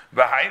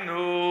 Through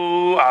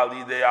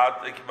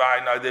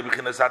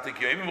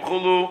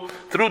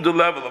the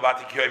level of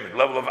atik yoimim,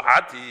 level of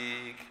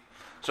atik.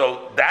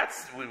 So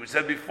that's we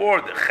said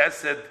before, the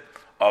chesed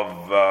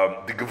of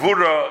the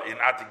gevura in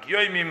atik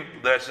yoimim,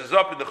 the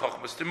shezop in the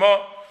chochmas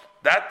timo,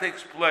 that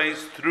takes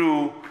place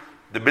through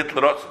the bitl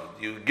rotzon.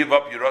 You give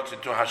up your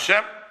rotzon to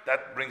Hashem,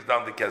 that brings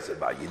down the kesed.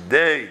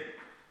 Vayidei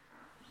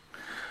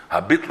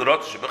habitl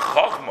rotzon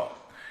shebechachma.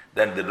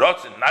 Then the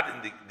rotzon, not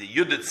in the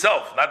yud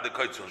itself, not the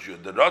koitzon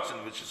yud, the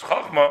rotzon which is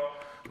chachma,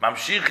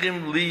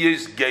 mamshichim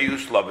liyis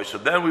geius lavish. So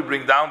then we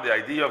bring down the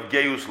idea of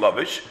geius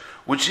lavish,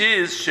 which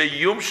is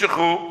sheyum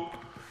shechu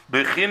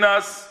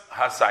bechinas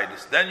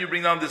hasidus. Then you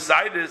bring down the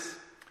sidus.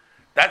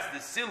 That's the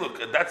siluk,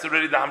 and that's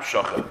already the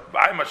hamshocha.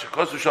 Ba'ayma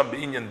shekosu sham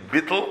beinyan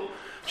bittul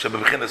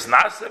shebechinas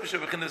nase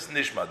shebechinas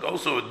nishma.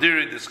 Also,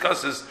 Diri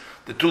discusses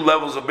the two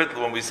levels of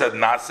bittul when we said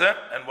nase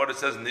and what it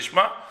says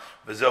nishma.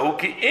 That's similar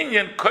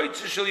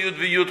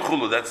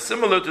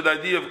to the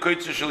idea of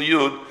koitze shel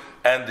yud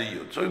and the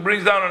yud. So he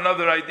brings down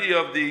another idea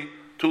of the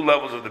two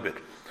levels of the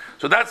bittul.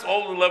 So that's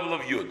all the level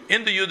of yud.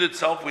 In the yud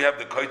itself, we have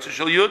the koitze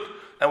shel yud,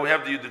 and we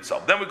have the yud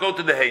itself. Then we go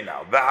to the hey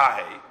now. The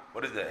ha-hey.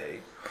 What is the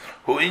hey?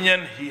 Hu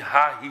inyan hi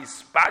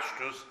ha-his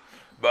pashtus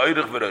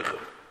ba'irich v'reichel.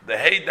 The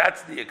hey,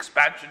 that's the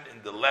expansion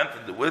in the length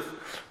and the width.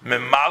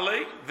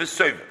 Memale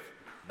v'soiver.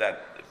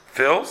 That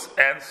fills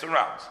and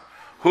surrounds.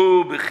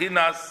 Hu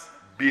b'chinas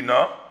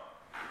bina.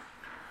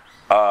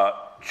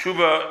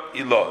 Tshuva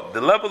ilo.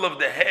 The level of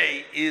the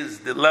hay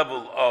is the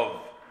level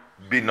of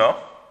bina,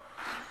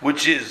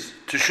 which is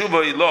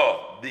Tshuva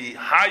ilo, the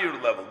higher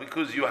level,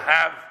 because you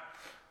have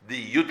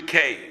the yud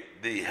kei,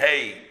 the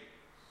hay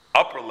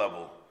upper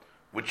level,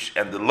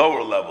 and the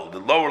lower level. The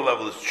lower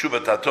level is Tshuva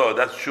tato.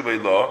 That's Tshuva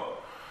ilo.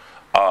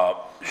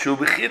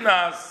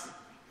 Shubichinas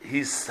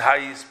his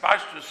hayis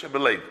pashtus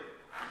shebelev.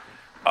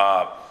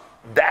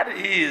 That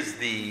is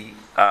the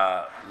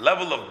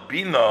level of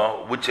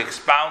bina which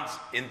expounds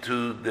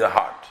into the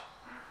heart.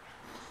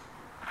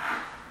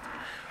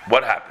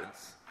 What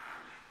happens?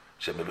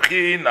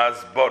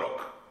 Shebechinas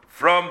borok,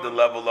 from the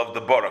level of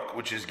the borok,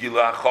 which is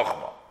gila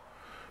chochma.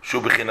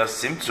 Shubechinas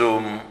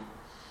simtzum,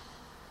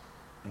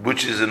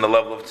 which is in the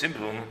level of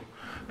tzimtzum.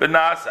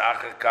 Benas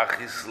acher kach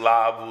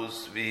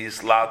hislavus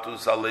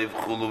v'islatus alev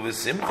chulu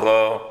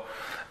v'simcha.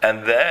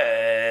 And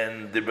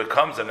then there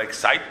becomes an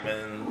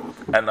excitement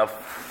and a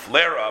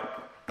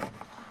flare-up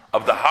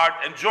of the heart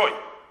and joy.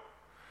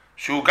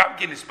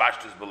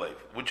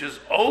 Which is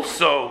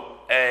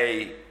also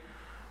a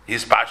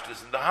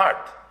hispashtus in the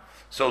heart.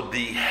 So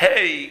the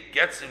hay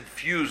gets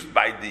infused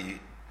by the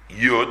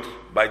yud,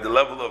 by the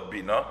level of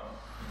bina.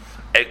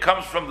 It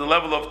comes from the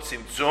level of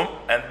tzimtzum,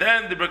 and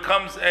then there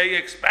becomes a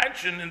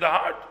expansion in the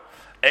heart.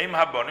 Eim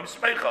habonim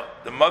smecha.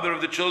 The mother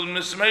of the children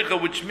is smecha,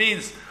 which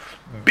means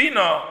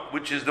bina,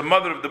 which is the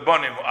mother of the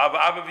bonim,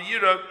 ava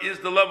v'yira, is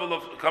the level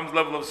of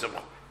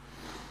simcha.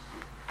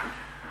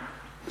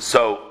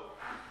 So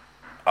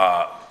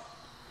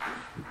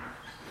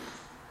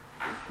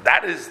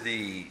that is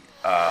the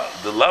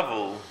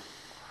level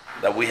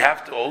that we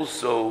have to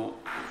also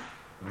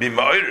be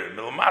ma'orer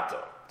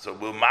milmata. So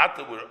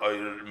milmata we're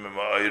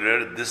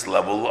ma'orer this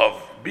level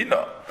of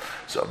bina.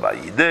 So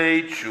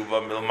vayidei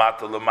tshuva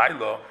milmata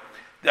l'maylo.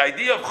 The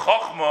idea of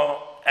Chochmah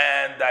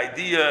and the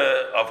idea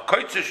of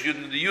Koitzish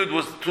Yud and the Yud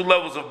was 2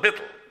 levels of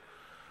Bittul.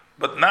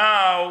 But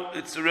now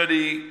it's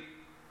already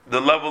the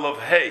level of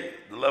Hey,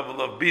 the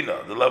level of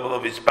Bina, the level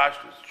of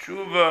Ispashtus.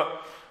 Tshuva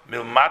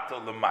milmato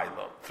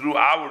lemailo. Through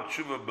our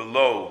tshuva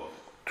below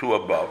to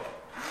above.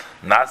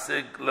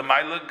 Naseg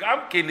lemailo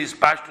gamkein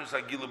Ispashtus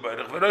agilu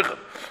b'oirech v'roichel.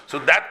 So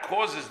that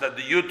causes that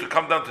the Yud to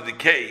come down to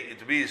decay, it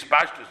to be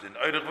Ispashtus in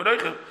oirech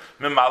v'roichel,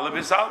 memale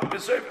v'sal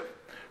v'seiv.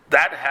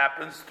 That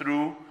happens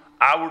through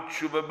our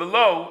tshuva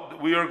below.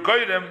 We are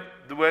goyim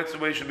the way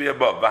it should be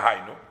above.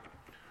 V'hainu.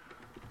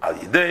 Al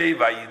yidei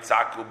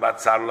vayitzaku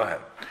batzar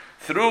lohem.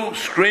 Through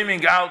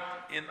screaming out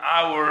in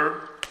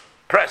our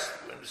pressed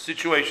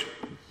situation.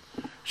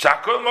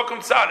 Shakol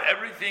mokum tzar,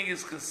 everything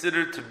is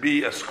considered to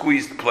be a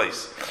squeezed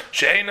place.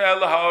 She'eina el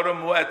ha'ora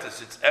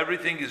mu'etes,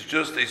 everything is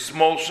just a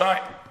small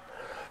shine.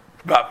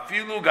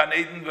 Ba'afilu gan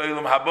eden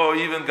ve'elam habo,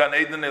 even gan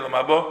eden elam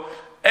habo,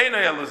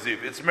 eina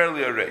elaziv, it's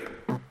merely a ray.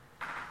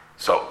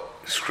 So,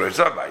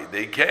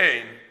 they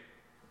came,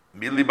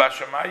 mili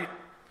bashamai,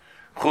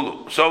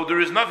 chulu. So there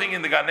is nothing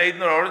in the Gan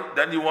Eden, or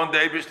then you want the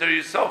Eibishter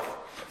yourself.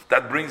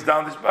 That brings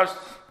down this bust.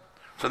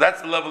 So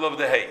that's the level of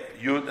the Hey,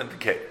 Yud and the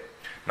K.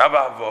 Now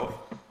V'avov,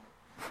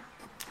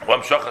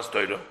 Wamshachas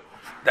Torah,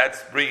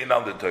 that's bringing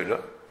down the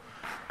Torah.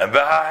 And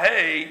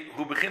V'ha-Hey,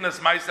 Hu Bechinas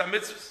Maisa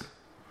Mitzvahs.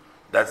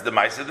 That's the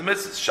Maisa the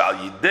Mitzvahs. Shal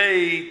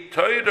Yidei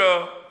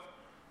Torah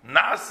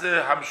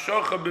Nase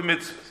Hamshocha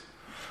B'Mitzvahs.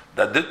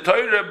 That the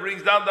Torah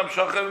brings down the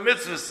Hamshocha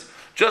B'Mitzvahs,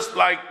 just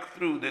like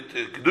through the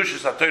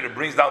Kedushas HaTorah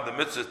brings down the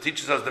mitzvahs,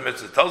 teaches us the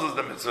mitzvahs, tells us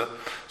the mitzvah.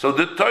 So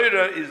the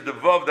Torah is the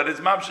vav that is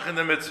mamshich in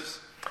the mitzvahs.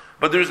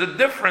 But there's a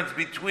difference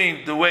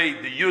between the way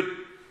the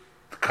Yud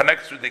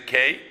connects to the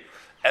K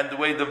and the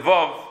way the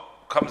vav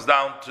comes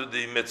down to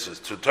the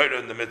mitzvahs, to Torah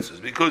and the mitzvahs.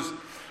 Because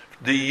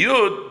the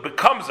Yud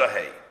becomes a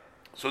Hey.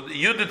 So the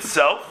Yud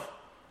itself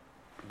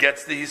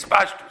gets the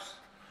Hispashtus.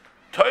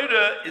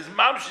 Torah is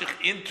mamshich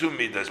into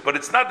midas, but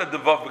it's not that the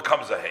vav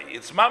becomes a Hey.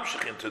 It's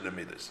mamshich into the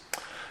midas.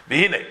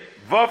 V'hinei,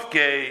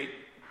 Vavke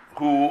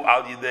hu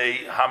al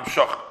yidei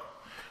hamshoch.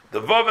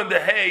 The Vav and the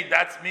Hey,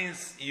 that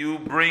means you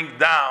bring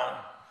down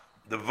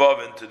the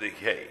Vav into the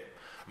Hey.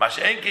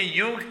 Mashenke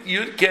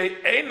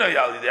yudke eino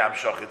al yidei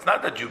hamshoch. It's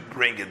not that you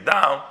bring it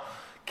down.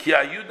 Ki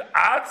ayud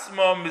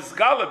atzmo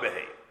mizgala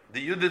behei. The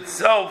Yud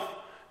itself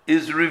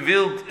is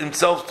revealed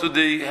himself to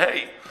the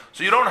Hey.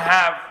 So you don't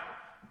have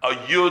a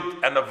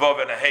Yud and a Vav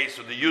and a Hey,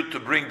 so the Yud to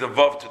bring the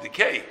Vav to the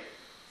K.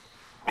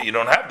 You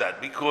don't have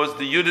that because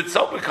the Yud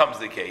itself becomes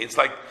the K. It's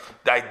like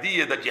the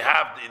idea that you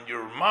have in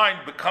your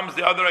mind becomes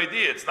the other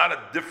idea. It's not a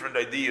different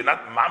idea. You're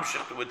not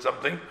mamshich with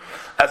something.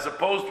 As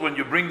opposed to when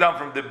you bring down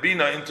from the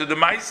Bina into the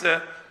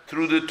Maisa,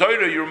 through the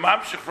Torah, you're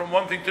mamshich from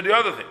one thing to the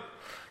other thing.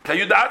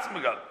 That's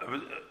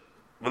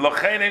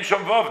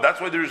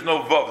why there is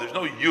no Vav. There's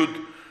no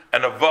Yud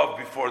and a Vav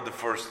before the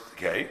first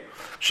K.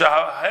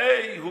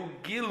 Shahei hu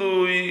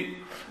gilui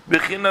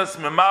bechinas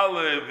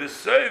memale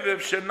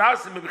v'soivev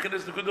shenasim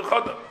bechinas nekudah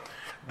chodam.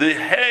 The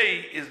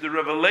Hey is the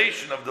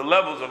revelation of the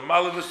levels of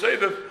Malav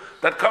V'Seivev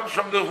that comes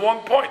from the one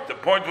point. The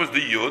point was the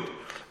Yud,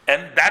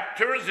 and that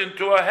turns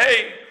into a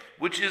Hey,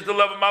 which is the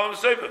level of Malav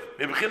V'Seivev.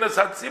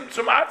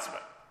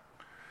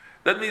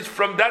 That means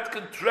from that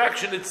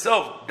contraction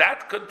itself,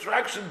 that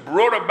contraction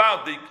brought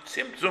about the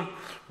Tzimtzum,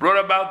 brought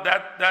about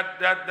that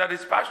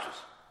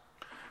Hispashtus.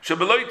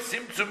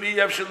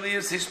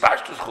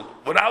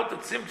 Without the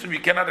Tzimtzum, you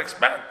cannot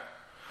expand.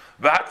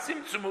 The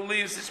tzimtzum,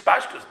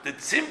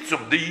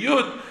 the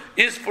yud,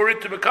 is for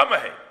it to become a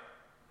hey.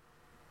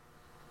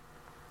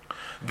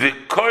 The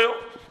koil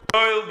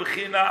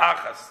b'china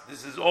achas.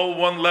 This is all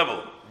one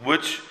level,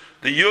 which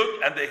the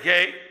yud and the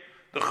hey,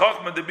 the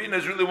chochma and the bina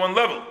is really one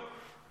level.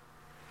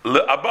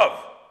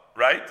 Above,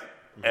 right?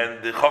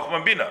 And the chochma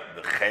and bina.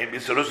 The chem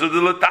is rusu de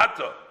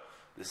latato.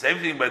 The same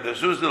thing by the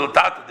rusu de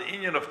latato, the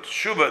inyan of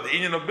tshuva, the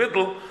inyan of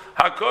bittul,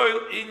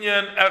 hakoil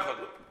inyan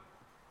echad.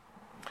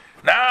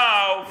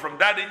 Now, from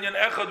that inyan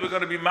echad, we're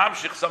going to be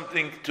mamshich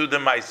something to the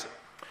Maisa.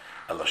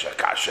 Elo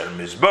shakasher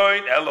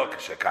mizboin, elo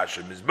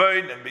shakasher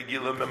mizboin, and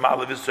begilam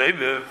memalav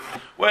v'seivev.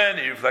 When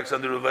he reflects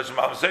on the revelation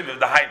of memalav v'seivev,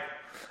 the hain.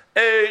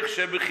 Eich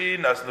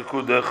shebechinas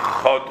nekudah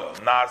choda,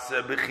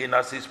 nase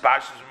bechinas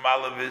hispashis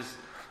memalav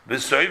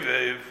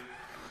v'seivev.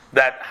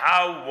 That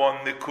how one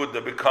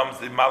nekudah becomes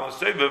the memalav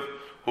v'seivev,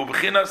 hu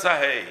bechinas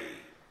ha'hei.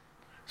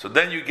 So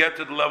then you get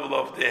to the level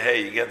of the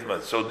hey, you get to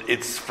the, so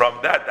it's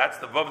from that, that's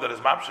the vav that is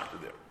mamshich to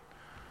there.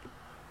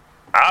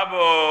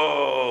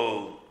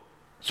 Avol.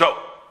 So,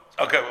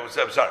 okay, I'm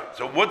sorry.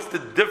 So what's the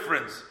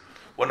difference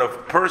when a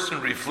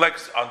person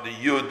reflects on the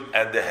Yud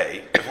and the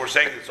Hey? If we're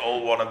saying it's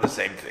all one and the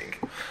same thing.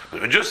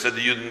 But we just said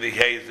the Yud and the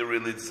Hey is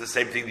it's the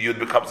same thing, the Yud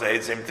becomes the Hey,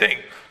 the same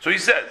thing. So he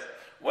says,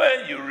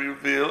 when you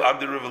reveal on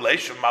the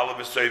revelation, Malav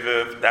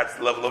V'Seivev, that's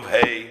the level of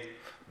Hey,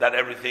 that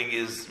everything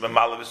is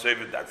Malav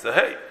V'Seivev, that's the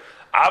Hey.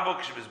 Avol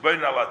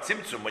K'shevizboin ala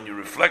tzimtzum, when you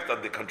reflect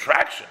on the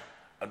contraction,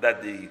 and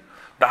that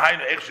how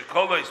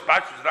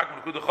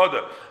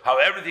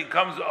everything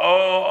comes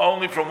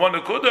only from one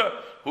nekuda,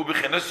 who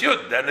bechinas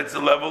yud, then it's the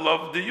level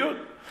of the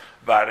yud.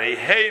 Varei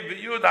hey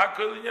v'yud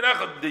hakol inyan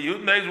echad. The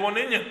yud is one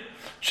inyan.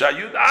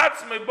 Shayud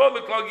atzmei bo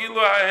l'klal gilu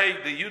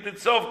ha'hei. The yud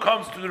itself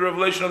comes to the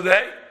revelation of the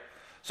hey.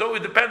 So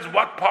it depends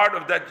what part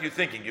of that you're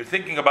thinking. You're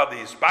thinking about the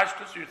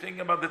ispashtus, you're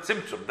thinking about the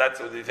tzimtzum. That's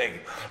what you're thinking.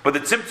 But the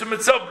tzimtzum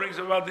itself brings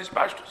about the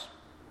ispashtus.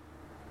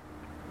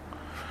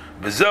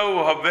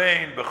 V'zohu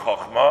havein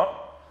b'chochma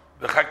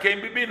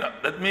v'chakein b'bina.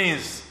 That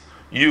means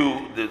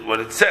what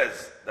it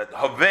says, that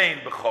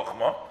havein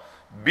b'chochma,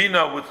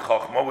 bina with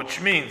chochma, which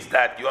means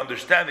that you're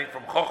understanding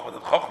from chochma,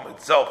 that chochma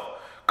itself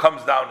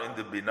comes down in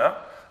the bina.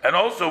 And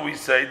also we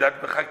say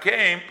that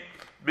b'chakein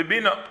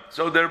b'bina.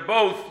 So they're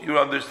both, you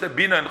understand,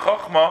 bina and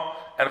chochma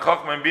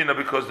and bina,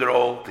 because they're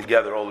all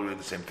together, all really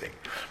the same thing.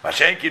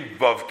 Mashenkin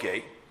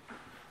vavkei,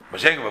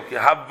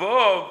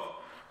 havov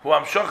hu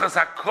amshochas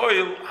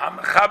hakoil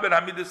hamchaber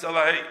hamidus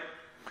alahei.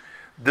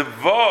 The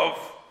vav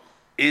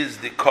is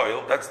the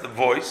koil, that's the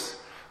voice,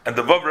 and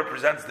the vav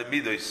represents the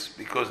midos,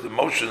 because the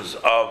motions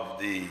of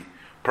the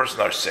person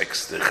are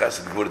six. The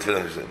chesed, gvura,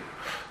 tefillah.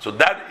 So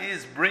that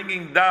is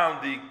bringing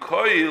down the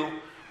koil,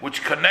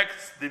 which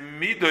connects the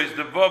midos,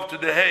 the vav, to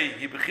the hey.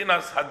 Hi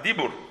bechinas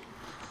hadibur.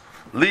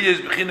 Li is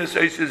bechinas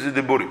oisius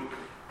v'diburim.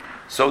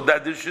 So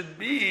that there should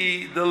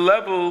be the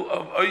level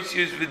of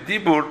oisius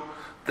v'dibur.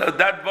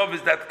 That vav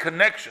is that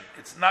connection.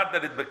 It's not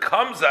that it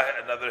becomes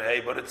another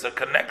hey, but it's a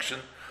connection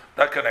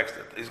that connects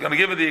it. He's going to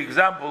give you the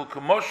example.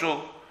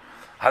 Kumoshul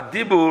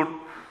hadibur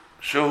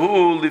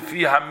shehu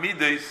lifi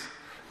hamidos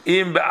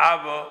im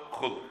be'ava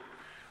chulu.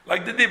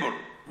 Like the dibur.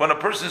 When a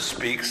person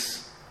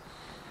speaks,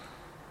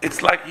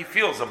 it's like he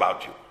feels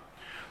about you.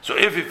 So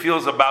if he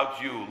feels about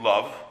you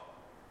love,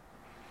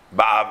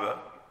 ba'ava,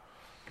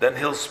 then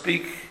he'll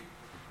speak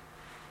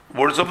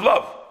words of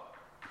love.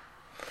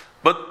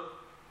 But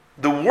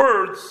the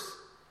words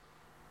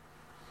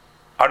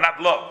are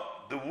not love.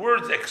 The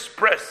words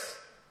express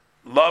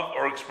love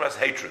or express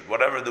hatred,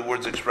 whatever the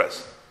words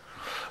express.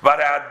 The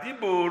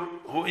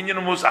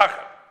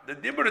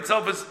dibur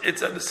itself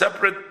it's a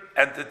separate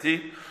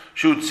entity.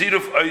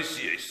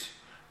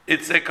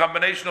 It's a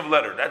combination of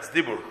letter. That's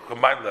dibur,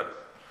 combined letter.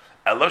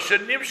 But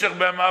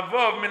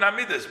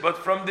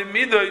from the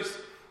midos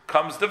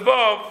comes the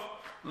vav,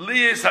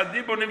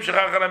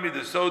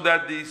 so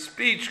that the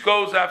speech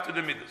goes after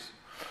the midos.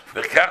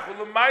 The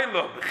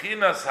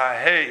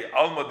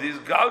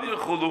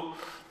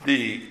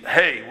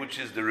hey, which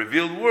is the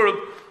revealed word,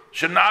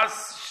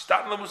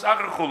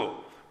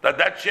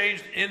 that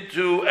changed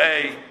into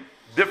a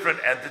different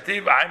entity.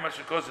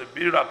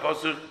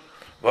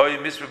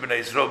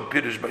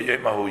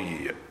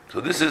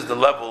 So this is the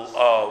level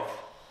of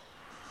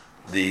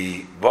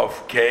the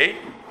vav k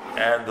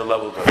and the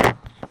level of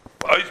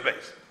ois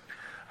base.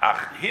 Ach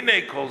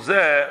hine kol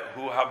zeh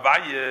hu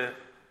havaye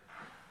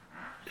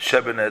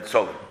shebenet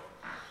solim.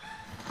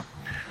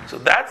 So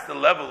that's the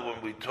level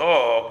when we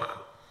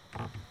talk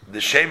the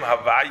shem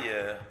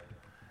havaye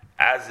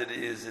as it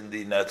is in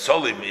the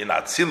netzolim in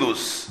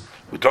Atzilus.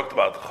 We talked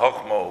about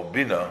chochma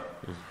bina,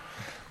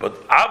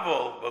 but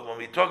when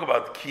we talk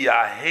about ki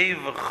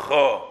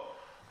aheivcha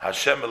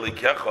Hashem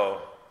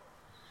elikecha,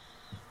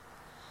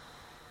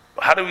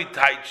 how do we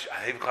teach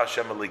aheivcha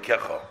Hashem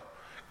elikecha?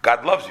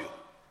 God loves you.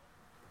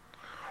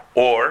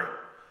 Or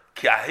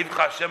ki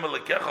aheivcha Hashem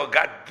elikecha,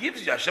 God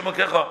gives you, Hashem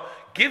elikecha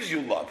gives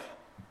you love.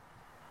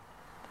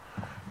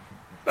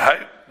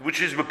 Right?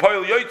 Which is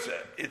b'poil yoytze.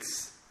 It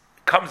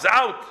comes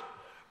out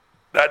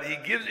that He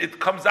gives. It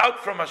comes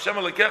out from Hashem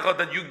elikecha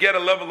that you get a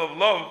level of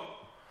love.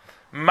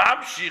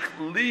 Mamshich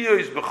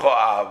liyois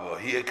b'cho.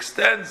 He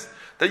extends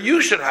that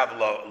you should have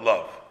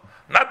love.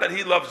 Not that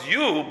He loves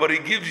you, but He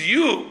gives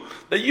you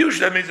that you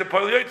should. That means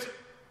b'poil yoytze.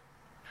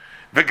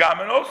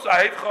 V'gamen also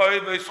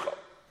aheivcha.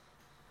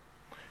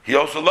 He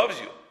also loves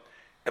you.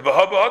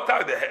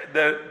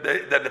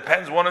 That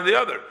depends one on the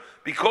other.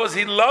 Because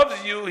He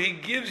loves you, He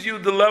gives you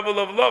the level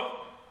of love.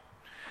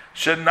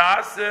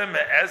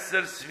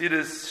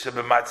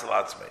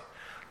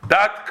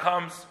 That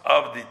comes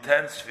of the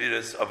 10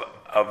 spheres of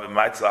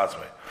Maitzel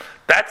Atzmei.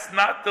 That's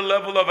not the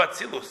level of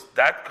Atzilus.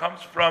 That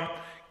comes from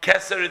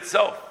Keser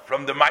itself,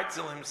 from the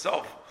Maitzel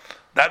himself.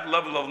 That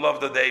level of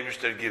love that the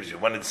Eibishter gives you.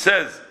 When it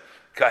says,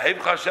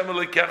 Kahevcha Hashem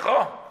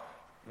elikecha,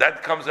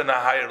 that comes in a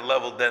higher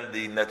level than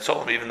the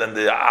Netzolim, even than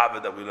the Ava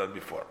that we learned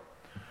before.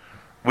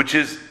 Which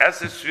is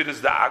Eses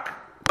Sfiras Da'ak,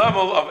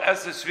 level of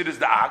Eses Sfiras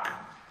Da'ak.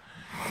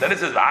 Then it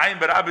says, V'ayin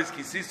berabis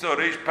kisiso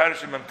reish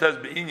parshim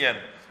memtez be'inyan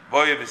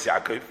voye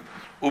v'syakov,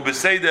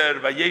 u'beseder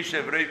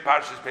v'yeshev reish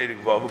parshis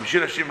peirik vov,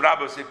 u'b'shir Hashim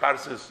rabba say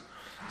parshis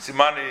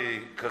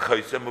simani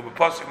kachoysem,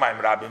 u'b'posik ma'im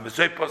rabbim,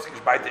 v'soy posik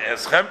shbaite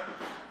eschem,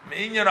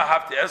 me'inyan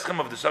ha'havte eschem,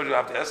 of the subject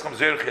ha'havte eschem,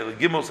 zeh chel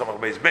gimel, samach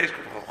beis beis,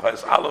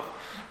 kufach aleph,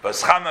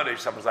 v'schana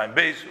reish samach zayin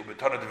beis,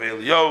 u'betonet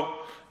ve'el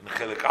yo, in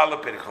chelik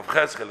aleph, perik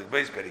chavches, chelik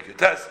beis, perik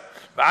yutes,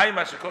 ועין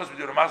מה שקוס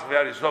בדיור המסך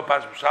ויהיה לסלוב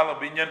פרש בשלום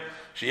בעניין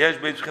שיש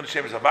בית שכין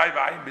השם סבי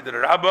ועין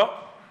בדר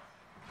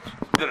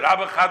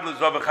רבא חד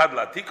לזוב וחד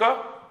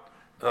לעתיקו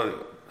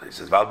He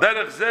says,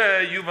 Valderech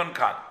zeh yuvan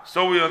kan.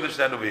 So we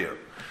understand over here.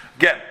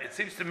 Again, it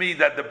seems to me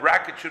that the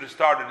bracket should have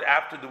started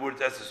after the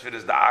words Eses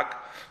Firis Da'ak.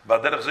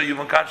 Valderech zeh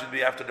yuvan kan should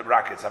be after the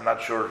brackets. I'm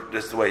not sure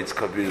this is the way it's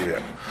computed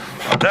here.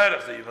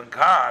 Valderech zeh yuvan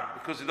kan,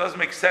 because it doesn't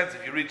make sense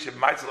if you reach a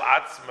Meitzel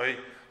Atzmai,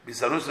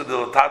 Bisarusa de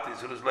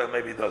Latati,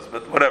 maybe it does,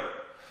 but whatever.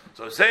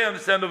 So say,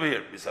 understand over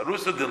here.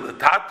 Bisarusa de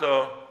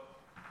Latato,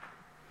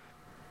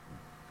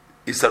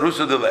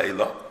 Isarusa de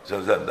Leila. So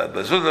that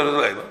Bisarusa de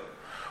Leila.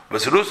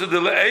 Bisarusa de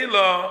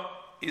Leila,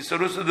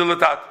 Isarusa de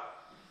Latato.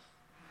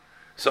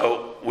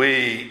 So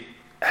we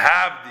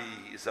have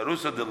the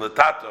Isarusa de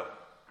Latato,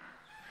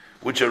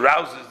 which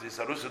arouses the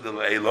Isarusa de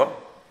Leila,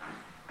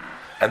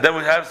 and then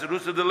we have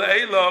Isarusa de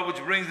Leila, which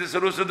brings the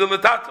Isarusa de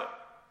Latato.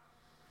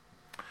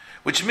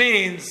 Which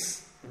means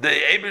the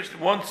Eibush,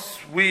 once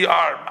we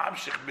are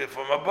mamshich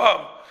from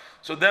above,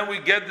 so then we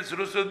get this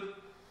Rusa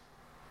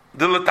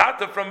de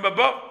Latata from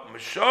above,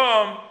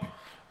 Mishom,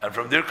 and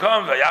from there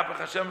comes Vayapach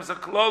Hashem as a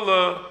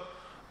klola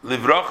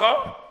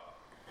livracha.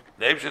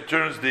 The Eibush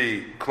turns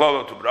the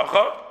klola to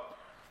bracha.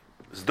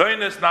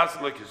 Zdoinus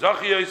naslik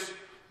zachiyos,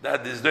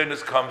 that this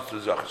zdoinus comes to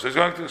zachiyos. So he's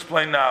going to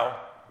explain now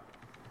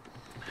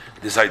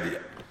this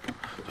idea.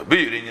 So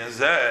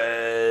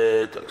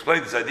to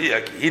explain this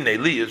idea,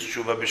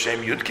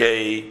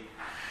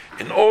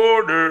 in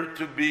order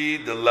to be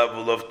the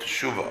level of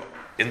teshuva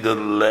in the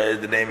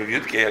name of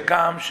Yudkei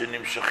Agam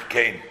shenim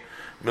shechkein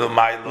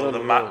milmaylo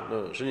not.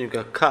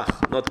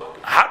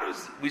 How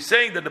does we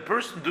saying that the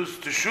person does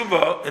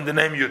teshuva in the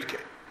name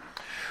Yudkei?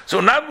 So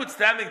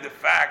notwithstanding the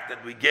fact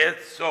that we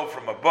get so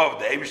from above,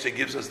 the Eibishter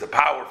gives us the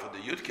power for the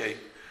Yudkei,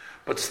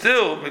 but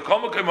still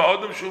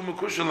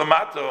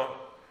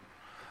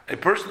a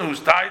person who's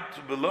tied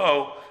to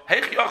below, how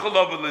can he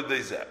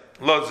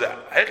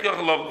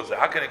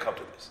come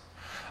to this?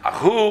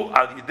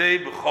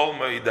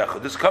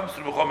 This comes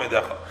through B'chol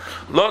Me'idecha.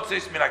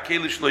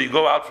 You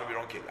go out from your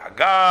own keli.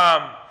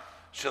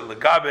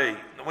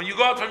 When you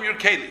go out from your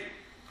keli,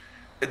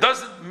 it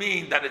doesn't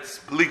mean that it's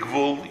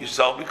bligvul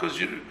yourself, because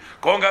you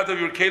going out of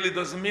your keli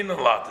doesn't mean a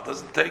lot. It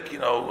doesn't take,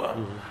 even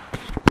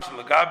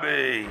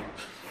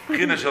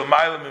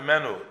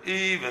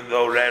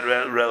though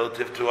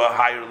relative to a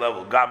higher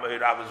level.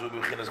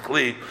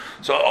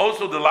 So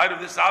also the light of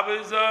this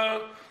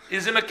Abba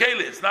is in a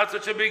keli. It's not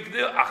such a big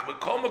deal.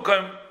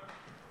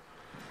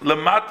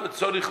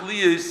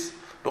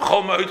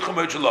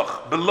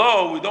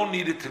 Below, we don't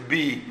need it to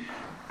be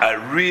a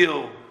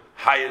real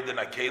higher than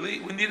a keli.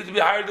 We need it to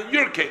be higher than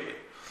your keli.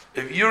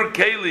 If your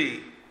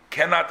keli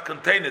cannot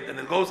contain it and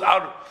it goes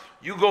out,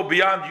 you go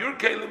beyond your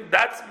keli,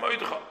 that's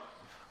moidcha.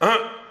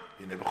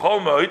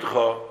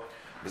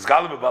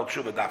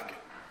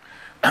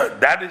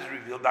 That is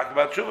revealed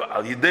about Tshuva.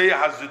 Al Yidei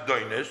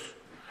Hazudoinus,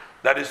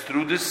 that is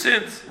through the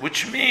sins,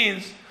 which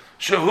means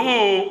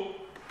Shehu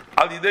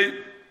Al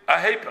Yidei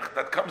Ahepech,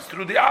 that comes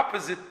through the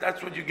opposite.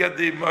 That's what you get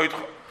the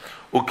Moitcha.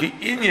 Uki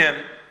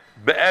Inyan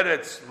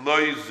Be'eretz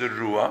Loi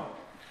Zerua,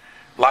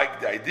 like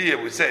the idea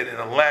we said in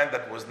a land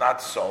that was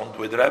not sown,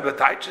 where the Rebbe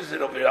teaches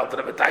it over here, the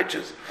Rebbe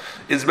teaches,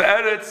 is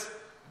Be'eretz.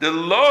 The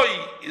loy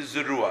is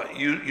the ruah.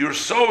 You're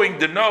sowing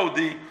the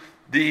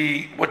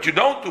what you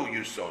don't do,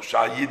 you sow.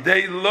 Shal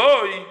yidei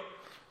loy,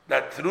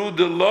 that through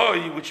the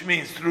loy, which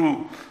means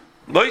through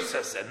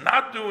loisas and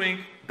not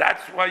doing,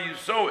 that's why you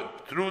sow it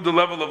through the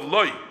level of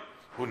loy.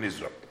 Hu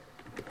nizra.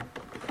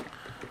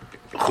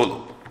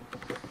 Chulu.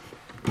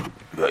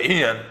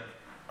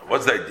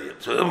 What's the idea?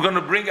 So we're going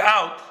to bring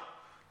out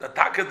the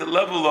taka, the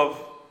level of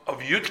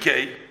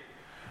Yudkei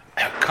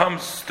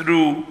comes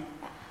through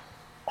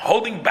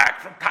holding back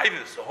from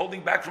taivus, or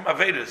holding back from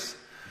avedas.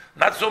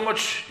 Not so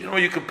much,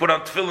 you can put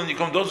on tefillin,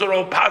 those are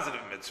all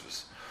positive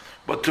mitzvahs.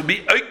 But to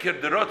be oiker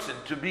derotzin,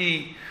 to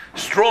be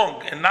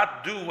strong and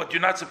not do what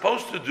you're not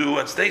supposed to do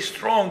and stay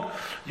strong,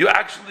 you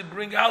actually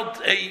bring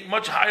out a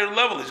much higher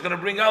level. He's going to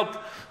bring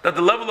out that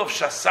the level of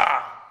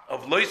shasa,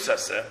 of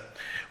loisase,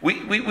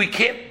 we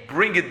can't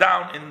bring it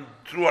down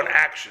through an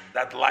action,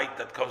 that light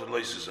that comes with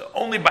loisase.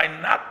 Only by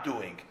not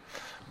doing,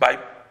 by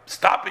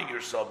stopping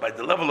yourself, by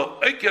the level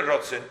of oiker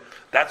rotzin,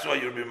 that's why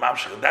you're being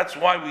mamshech. And that's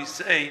why we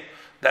say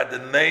that the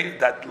name,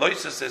 that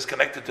loisas is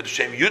connected to the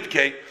shem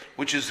Yudkei,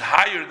 which is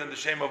higher than the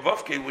shem of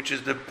Vavkei, which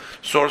is the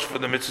source for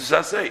the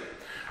mitzvah saseh.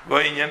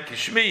 V'inyan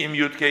kishmiyim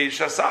Yudkei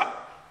shasa.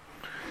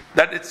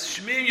 That it's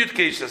shmiyim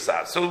Yudkei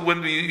shasa. So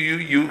when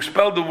you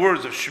spell the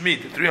words of shmi,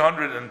 the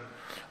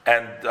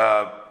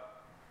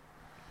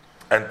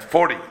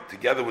 340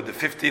 together with the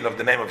 15 of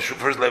the name of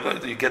first level,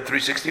 you get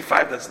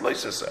 365. That's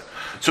loisas.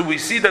 So we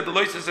see that the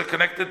loisas are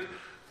connected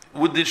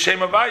with the Shem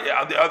Avaya.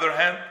 On the other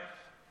hand,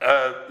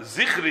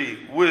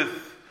 Zichri with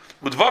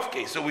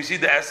Vavkei. So we see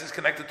the S is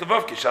connected to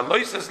Vavkei.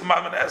 Shaloisas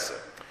l'mamen Eser.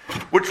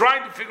 We're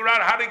trying to figure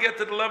out how to get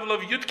to the level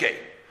of Yudkei,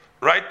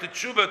 right? To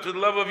Tshuva, to the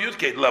level of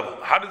Yudkei level.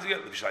 How does it get?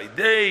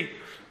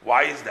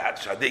 Why is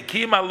that?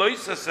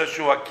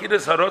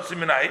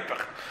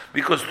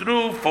 Because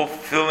through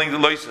fulfilling the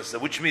loisas,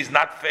 which means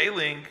not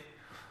failing,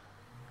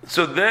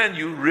 so then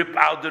you rip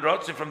out the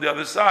rotzim from the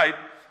other side,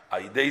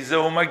 That's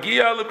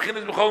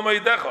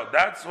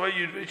why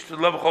you reach to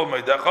love Chol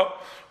Meidecha,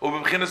 or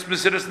b'chinas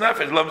Mesiras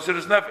Nefesh, love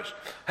Mesiras Nefesh.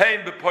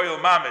 Hein b'poyel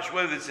mamish,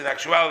 whether it's in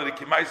actuality,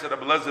 Kimaisa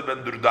Rabbi Eliezer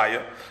ben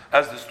Durdaya,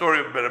 as the story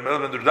of Rabbi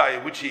Eliezer ben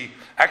Durdaya, which he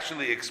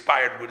actually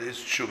expired with his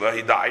tshuva,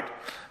 he died.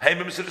 Hein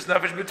b'Mesiras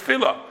Nefesh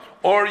b'tfilah,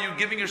 or you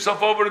giving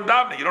yourself over in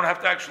davening. You don't have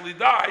to actually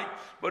die,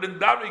 but in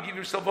davening you give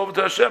yourself over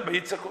to Hashem.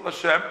 B'yitzakul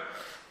Hashem,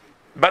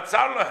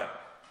 batzar lahem.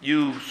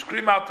 You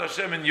scream out to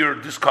Hashem in your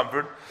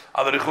discomfort,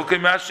 for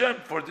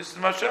this is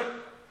Hashem.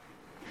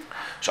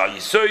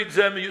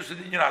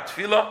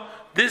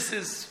 This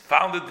is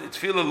founded, to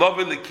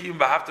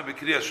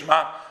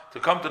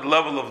come to the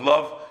level of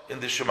love in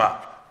the Shema.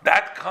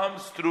 That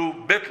comes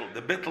through bittul.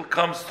 The bittul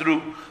comes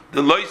through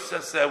the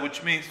loisaseh,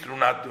 which means through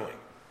not doing.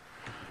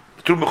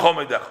 Through b'chol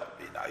meidecha.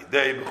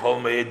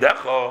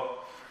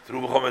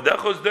 Through b'chol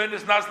meidecha is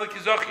doinus nas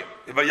l'kizochim.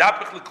 If a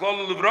yapich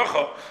l'klol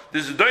l'vrocha,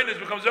 this doinus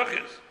becomes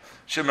zochias.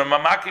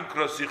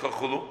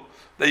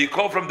 That you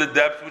call from the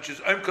depth, which is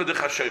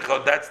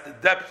that's the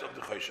depth of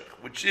the chayshach,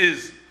 which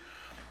is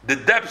the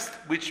depth,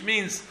 which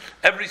means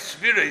every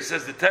sphere, he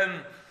says the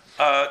 10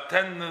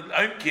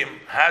 Omkim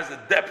has a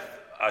depth,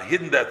 a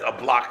hidden depth, a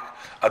block,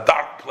 a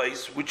dark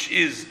place, which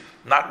is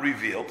not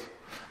revealed.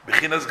 That's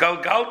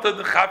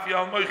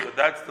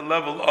the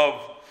level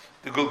of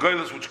the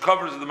Golgolos, which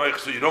covers the Moich,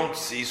 so you don't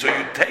see, so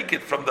you take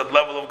it from that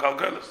level of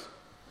Golgolos.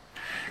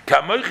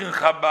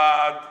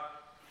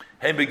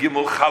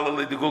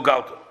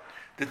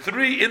 The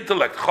three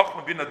intellect,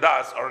 Chochmah bin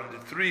Adas, are in the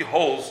three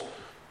holes,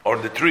 or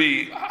the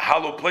three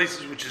hollow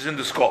places which is in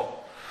the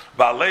skull.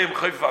 And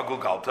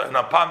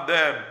upon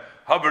them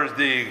hovers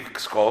the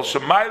skull. So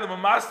that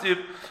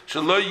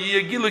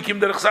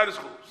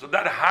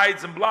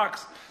hides and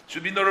blocks.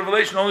 Should be no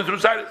revelation, only through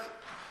Sidus.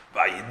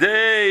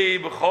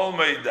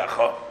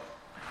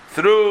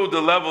 Through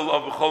the level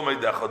of B'chol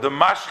Meidecha, the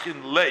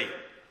Mashchin lay,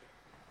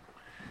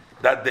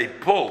 that they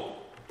pull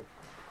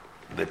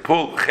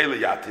Chele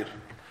Yatir,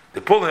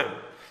 they pull him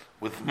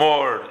with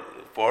more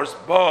force.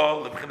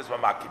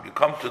 You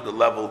come to the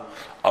level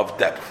of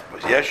depth.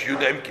 But yes,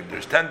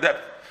 there's 10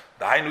 depth.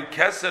 You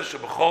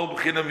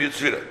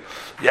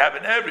have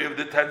in every of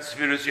the 10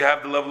 spheres, you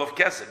have the level of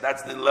Keser.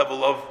 That's the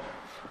level of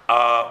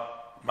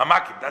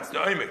Mamakim. That's the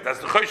Oimek. That's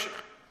the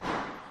Choshech.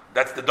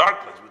 That's the dark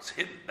place. It's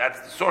hidden.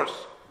 That's the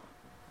source.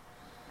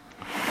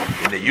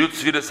 In the Yud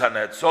Spheres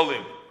Hanet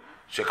Solim.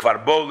 So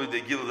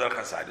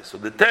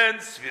the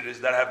 10 spheres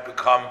that have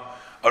become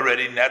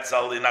already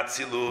Netzal in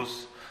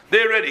Atzilus,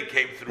 they already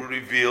came through,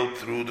 revealed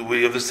through the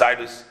way of the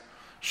Sidus.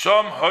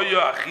 Shom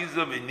Hoya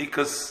Achiza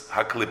V'Nikas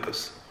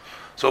HaKlippas.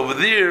 So over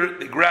there,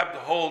 they grabbed the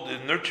hold, the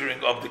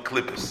nurturing of the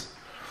Klippas.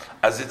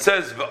 As it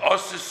says,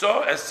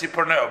 V'Osiso Es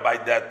Tziporneo, by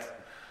that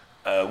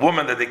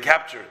woman that they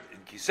captured in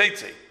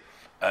Kiseitze.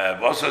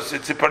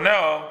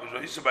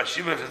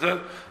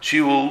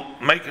 She will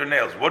make her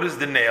nails. What is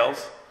the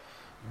nails?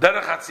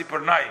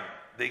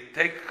 They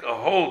take a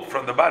hold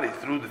from the body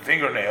through the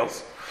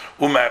fingernails,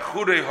 the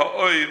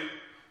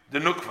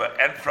nukva,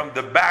 and from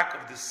the back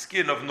of the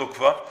skin of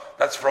nukva,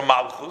 that's from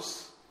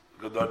malchus,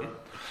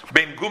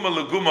 ben guma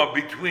leguma,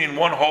 between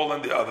one hole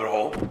and the other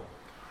hole.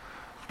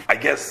 I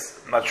guess,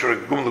 I'm not sure,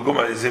 guma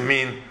leguma is it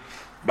mean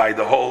by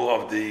the hole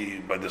of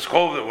by the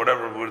skull, or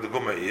whatever where the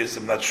guma is.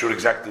 I'm not sure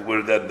exactly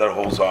where that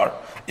holes are.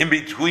 In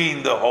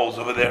between the holes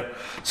over there.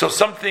 So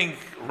something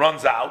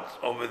runs out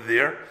over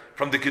there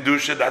from the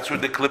kedusha. That's where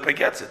the klippa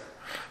gets it.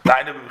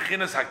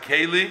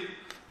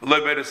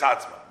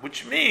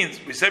 Which means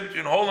we say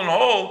between hole and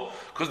hole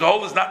because the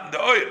hole is not in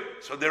the oil,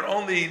 so they're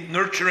only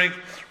nurturing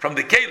from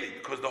the keli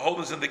because the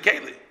hole is in the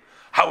keli.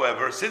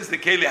 However, since the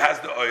keli has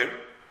the oil,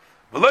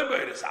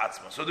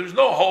 so there's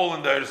no hole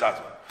in the oil.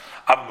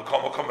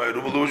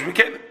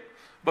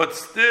 But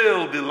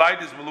still, the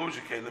light is melush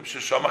kelim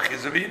sheshama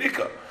chizav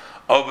yinika.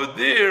 Over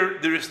there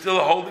is still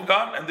a holding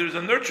on, and there's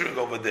a nurturing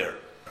over there.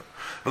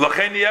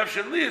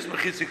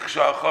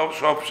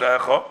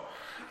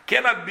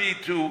 Cannot be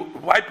to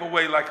wipe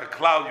away like a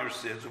cloud your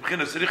sins, and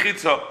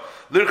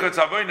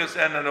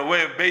in a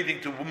way of bathing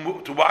to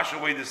wash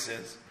away the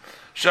sins.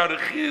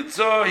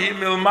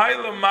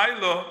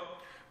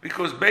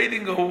 Because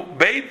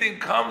bathing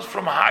comes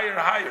from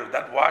higher,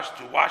 that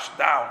to wash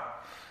down.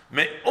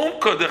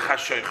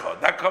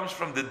 That comes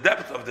from the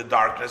depth of the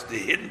darkness, the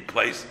hidden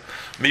place,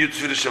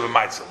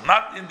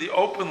 not in the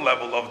open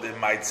level of the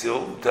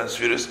Maitzil, 10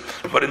 spheres,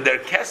 but in their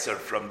keser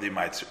from the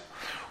Maitzil.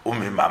 So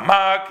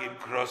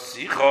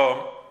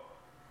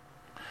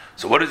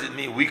what does it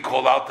mean? We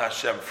call out to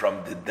Hashem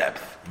from the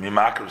depth.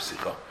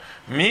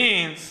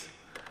 Means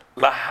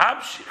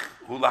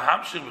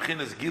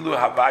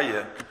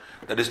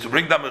that is to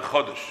bring down a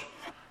chodesh,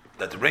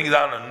 that to bring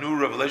down a new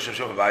revelation of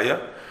Hashem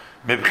Havaya,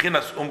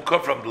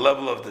 from the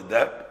level of the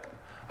depth.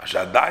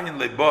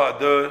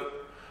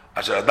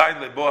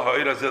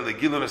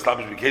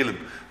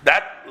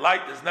 That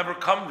light has never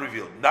come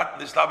revealed. Not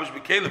the Slavish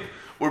B'Kelim.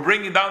 We're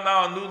bringing down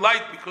now a new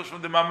light because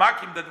from the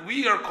Mamakim that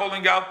we are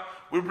calling out,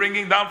 we're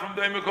bringing down from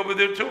the Emek over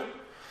there too.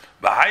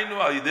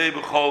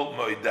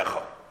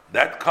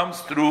 That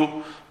comes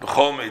through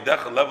B'chol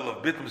Meidech, a level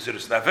of Bit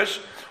Mesiras Nefesh,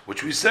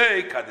 which we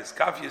say, Kadis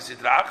Kafya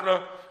Sitra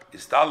Achra,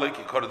 Istalik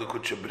Yikor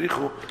Dukut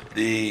Shabrichu,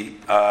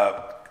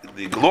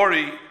 the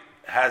glory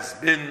has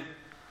been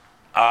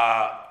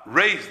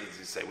raised, as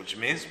we say, which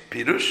means,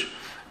 Pirush,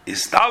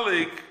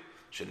 Istalik,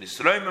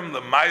 Shenisroimim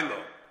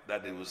Lemailo,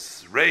 that it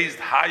was raised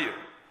higher.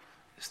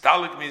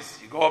 Istalik means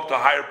you go up to a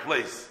higher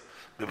place.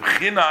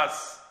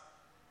 B'bchinas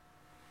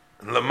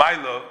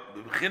Lemailo,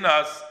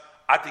 B'bchinas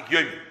Atik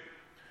Yomim.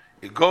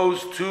 It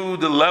goes to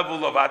the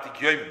level of Atik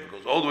Yomim. It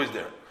goes all the way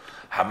there.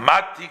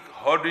 Hamatik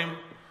Horim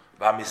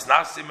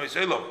V'Hamisnasim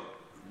Yisraelom.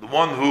 The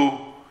one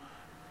who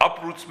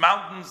uproots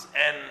mountains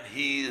and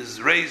he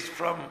is raised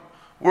from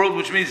world,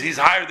 which means he's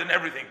higher than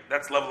everything.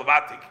 That's the level of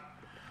Atik.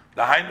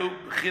 The Hainu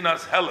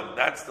B'chinas Helam.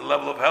 That's the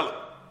level of Helam.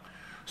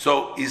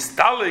 So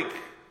Istalik,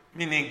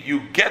 meaning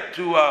you get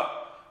to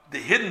the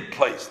hidden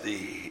place,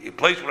 the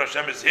place where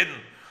Hashem is hidden,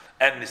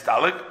 and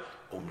Istalik.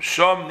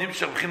 Shom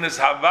nimshach b'chinas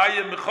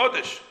havaya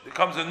mechodesh.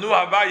 Becomes a new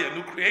havaya, a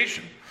new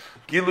creation.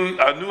 Gilu,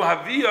 a new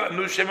havia, a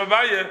new shem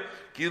havaya.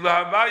 Gilu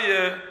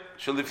havaya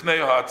shelifnei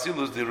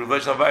ha'atzilus, the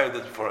revelation havaya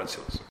that's before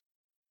Atzilus.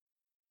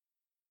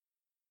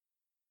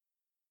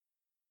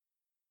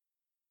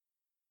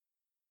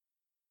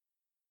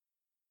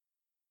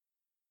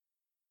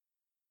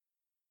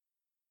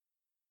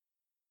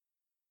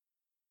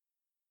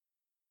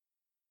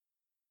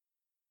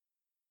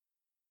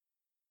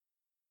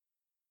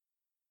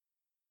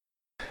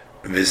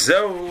 Now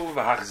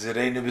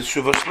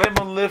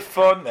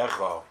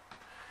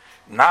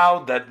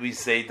that we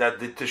say that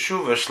the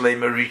Teshuvah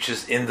Shlema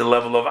reaches in the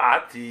level of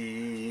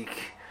Atik,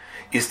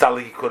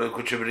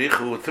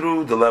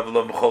 through the level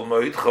of Mechol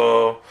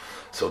Moedcho,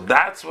 so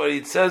that's why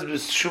it says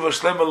Teshuvah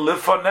Shlema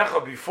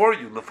Lefonecha, before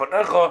you.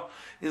 Lefonecha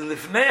is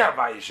Lifnei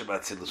Havaya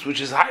Shebatzilus, which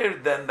is higher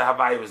than the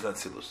Havaya was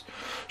Natzilus.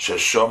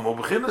 Sheshom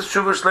Ubchinas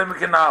Teshuvah Shlema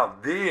Kanal.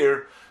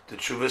 There, the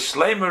Teshuvah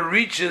Shlema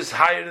reaches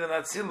higher than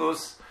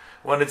Atzilus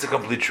when it's a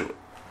complete Teshuvah.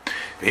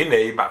 When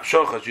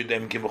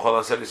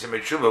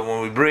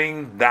we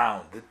bring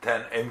down the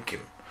 10 Emkim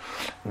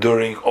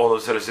during all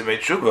of Seres Yemei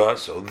Teshuvah,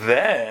 so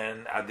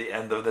then at the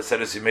end of the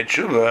Seres Yemei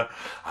Teshuvah,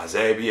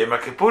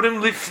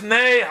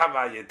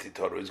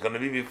 it's going to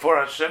be before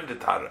Hashem the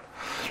Tara.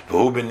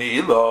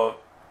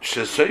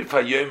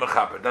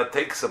 That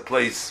takes a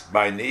place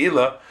by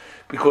Ne'ilah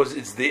because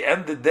it's the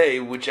end of the day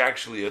which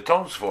actually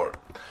atones for.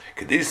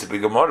 As the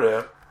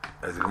Gemara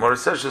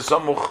says,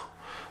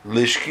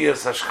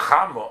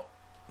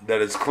 that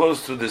it's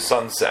close to the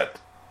sunset.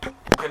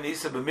 That's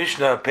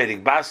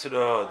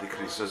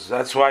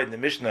why in the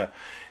Mishnah,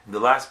 in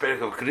the last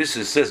parak of Krisus,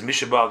 it says,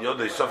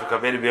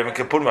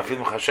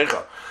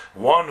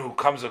 one who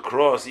comes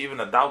across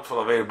even a doubtful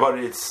Averi, but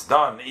it's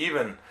done,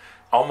 even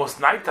almost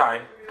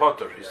nighttime,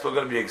 Potter, he's still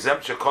going to be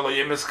exempt,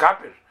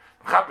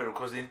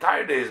 because the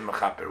entire day is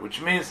mechaper,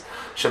 which means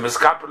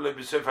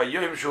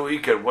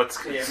what's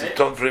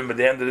done for him at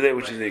the end of the day,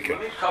 which is iker.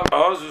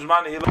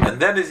 And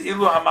then is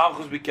ilu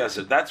hamalchus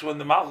b'keser. That's when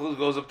the malchus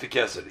goes up to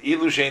keser.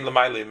 Ilu shein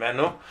l'mayli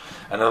menu,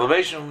 an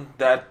elevation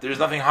that there's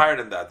nothing higher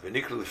than that.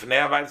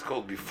 It's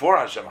called before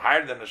Hashem,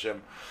 higher than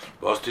Hashem.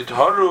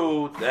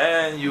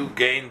 Then you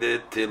gain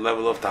the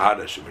level of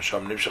tahara.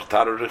 From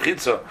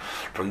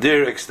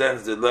there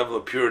extends the level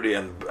of purity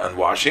and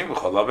washing. And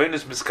all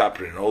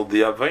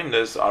the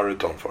avenis are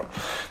atoned for.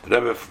 The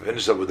Rebbe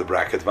finished up with the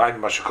bracket. The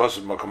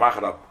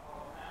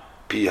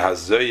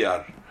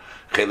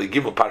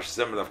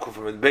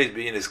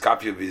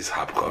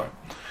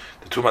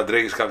two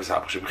madreges kaf is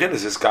hapcha.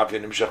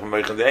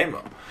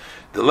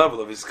 The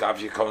level of his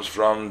kafya comes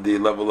from the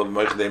level of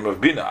moichdem of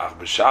bina. Ach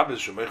b'Shabbos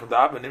shumeichem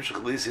da'ab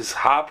nimshach lis his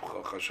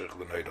hapcha chashech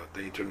l'noida.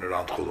 They turn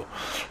around chulu.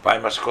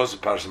 V'ayim hashkos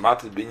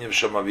parshmatet binyam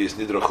shoma v'yis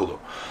nidra chulu.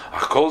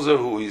 Ach kolze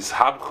hu is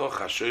hapcha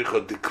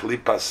chashech de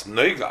klipas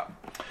noiga.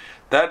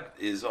 That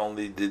is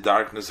only the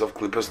darkness of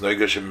klipas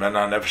noiga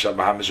shemena nefesh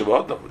abaham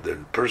shabodam. The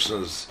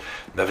person's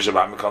nefesh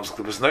abaham becomes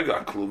klipas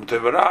noiga. Klum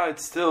toivara. It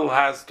still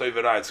has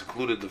toivara. It's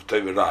included of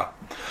toivara.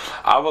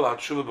 Aval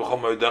hatshuva b'chol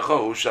moedecha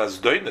hu shaz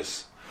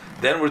doinus.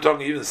 Then we're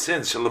talking even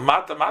sins.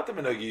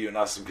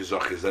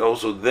 That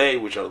also they,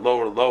 which are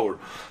lower,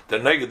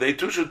 they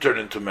too should turn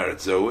into merit.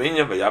 It's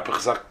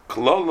mamash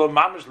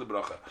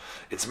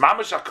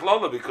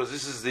aklola because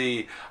this is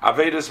the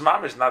Avedas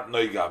mamash, not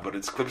noiga, but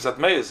it's klipsat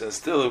meis, and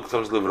still it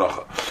comes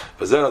livracha.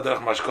 So it says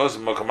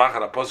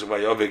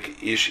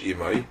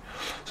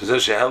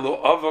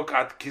shehelu avok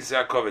at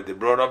kisei hakovet. They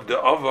brought up the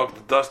avok,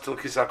 the dust till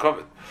kisei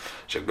hakovet.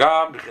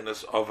 Shagam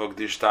b'chinas avok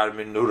dishtar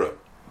min nura.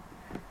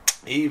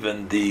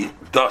 Even the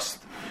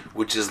dust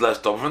which is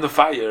left over from the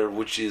fire,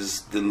 which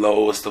is the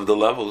lowest of the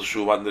levels,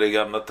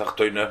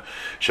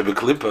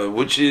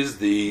 which is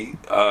the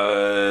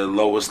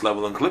lowest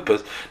level in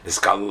klippas,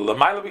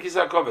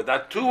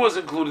 that too was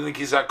included in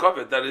kisei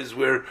hakovet. That is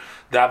where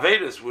the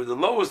Avedas were the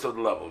lowest of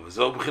the level. That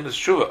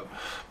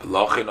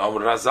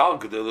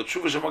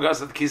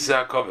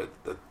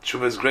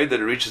tshuva is great that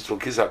it reaches to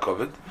kisei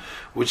hakovet,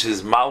 which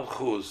is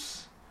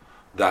malchus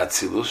da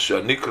atzilus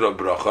shanikra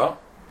bracha.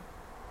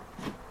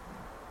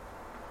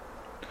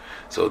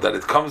 So that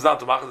it comes down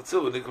to Machat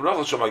Tzilva,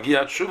 Nikurachal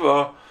Shamagia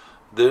Tshuva,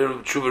 the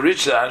Tshuva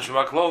Richa and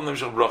Shemaklo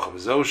Nimshach Bracha,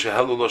 V'zeu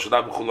Shehelu Lo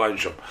Shadab B'chulu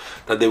Shom,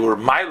 that they were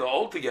Mila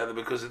altogether,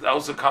 because it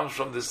also comes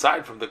from this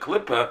side, from the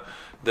Klippa,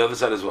 the other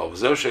side as well.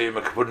 V'zeu Sheyim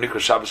HaKippur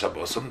Nikra Shabbos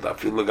Shabbosam, that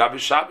feel Lagabi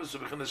Shabbos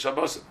U'Bechin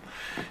Shabbosam.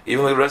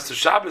 Even the rest of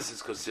Shabbos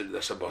is considered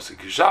as Shabbosam.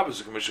 Because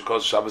Shabbos, Commission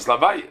calls Shabbos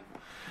Lavaya.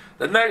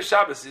 The next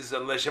Shabbos is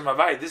Leshem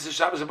Havaya. This is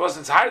Shabbos Shabbosam,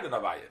 it's higher than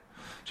Havaya.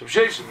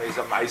 Shabsheshem is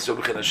a Ma'isa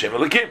U'Bechin Hashem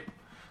Elikim.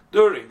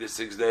 During the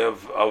 6th day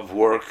of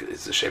work,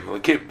 it's the Shem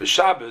Elikim. The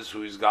Shabbos,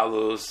 who is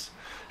Galus,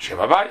 Shem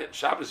Havaya.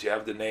 Shabbos, you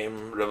have the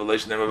name,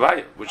 revelation name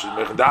Havaya, which is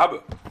Mechim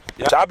Da'aba.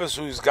 Shabbos,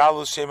 who is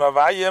Galus, Shem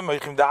Havaya,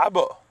 Mechim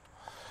Da'aba.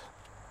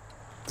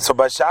 So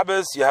by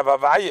Shabbos, you have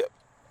Havaya.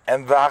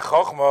 And the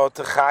Chochma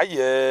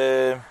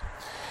Techaye.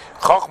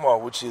 Chochma,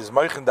 which is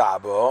Mechim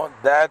Da'aba,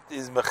 that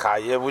is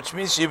Mechaye, which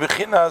means she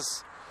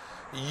bechinas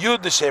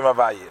Yud the Shem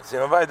Havaya.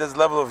 Shem Havaya, that's the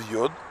level of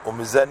Yud.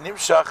 Umizan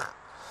Nimshach.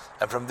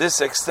 And from this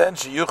extent,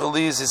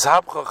 Yuchali is his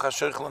Habcha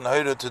Chashechel and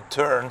Heure to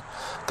turn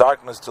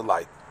darkness to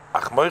light.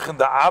 Ach Moichen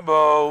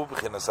Da'abo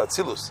bechinas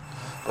Atzilus.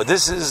 But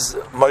this is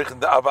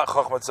Moichen Da'aba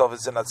Chochma itself,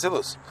 it's in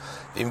Atzilus.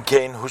 Im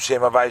Kein Hu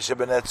Shem Havaya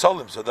Shebe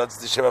Netzolim. So that's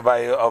the Shem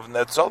Havaya of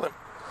Netzolim.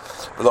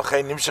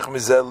 V'lochein Nimshach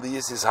Mizel Li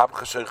is his Habcha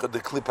Chashechel the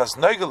Klippas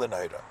Neugel in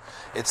Heure.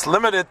 It's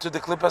limited to the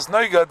Klippas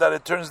Neugel that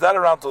it turns that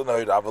around to the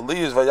Heure. Avali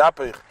is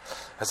Vayapich.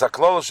 So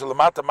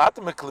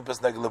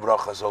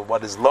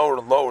what is lower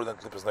and lower than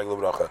Klippas Negel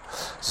Bracha?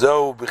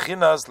 So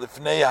bechinas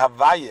lifnei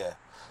Havaya.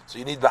 So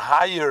you need the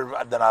higher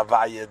than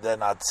Havaya,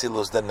 than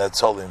Atzilus, than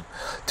Netzolim,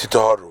 to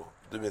Toharu.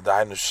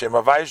 The Shem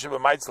Havaya Sheba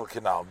Meitzel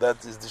Canal.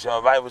 That is the Shem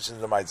Havaya which is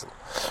the Meitzel.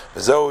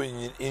 So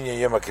in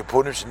Yom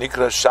Kippurim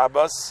Shenikra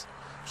Shabbos.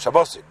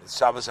 Shabbosin. It's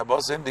Shabbos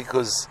Shabbosin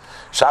because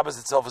Shabbos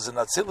itself is in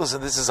Atzilus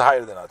and this is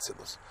higher than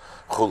Atzilus.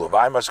 Chulu.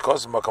 V'aymash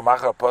kos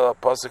m'kamachar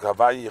posik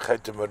Havaya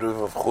yichet to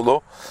meruv of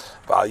Chulu.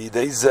 V'al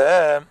yidei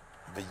zeh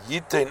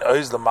v'yitein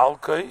oiz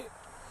l'malkoi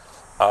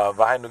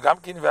v'haynu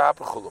gamkin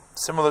v'hapech Chulu.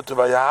 Similar to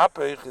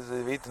v'yahapech is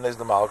v'yitein oiz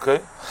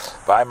l'malkoi.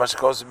 V'aymash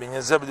kos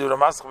b'inyan zeh b'div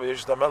ramaschach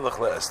v'yeshet hamelech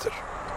le'ester.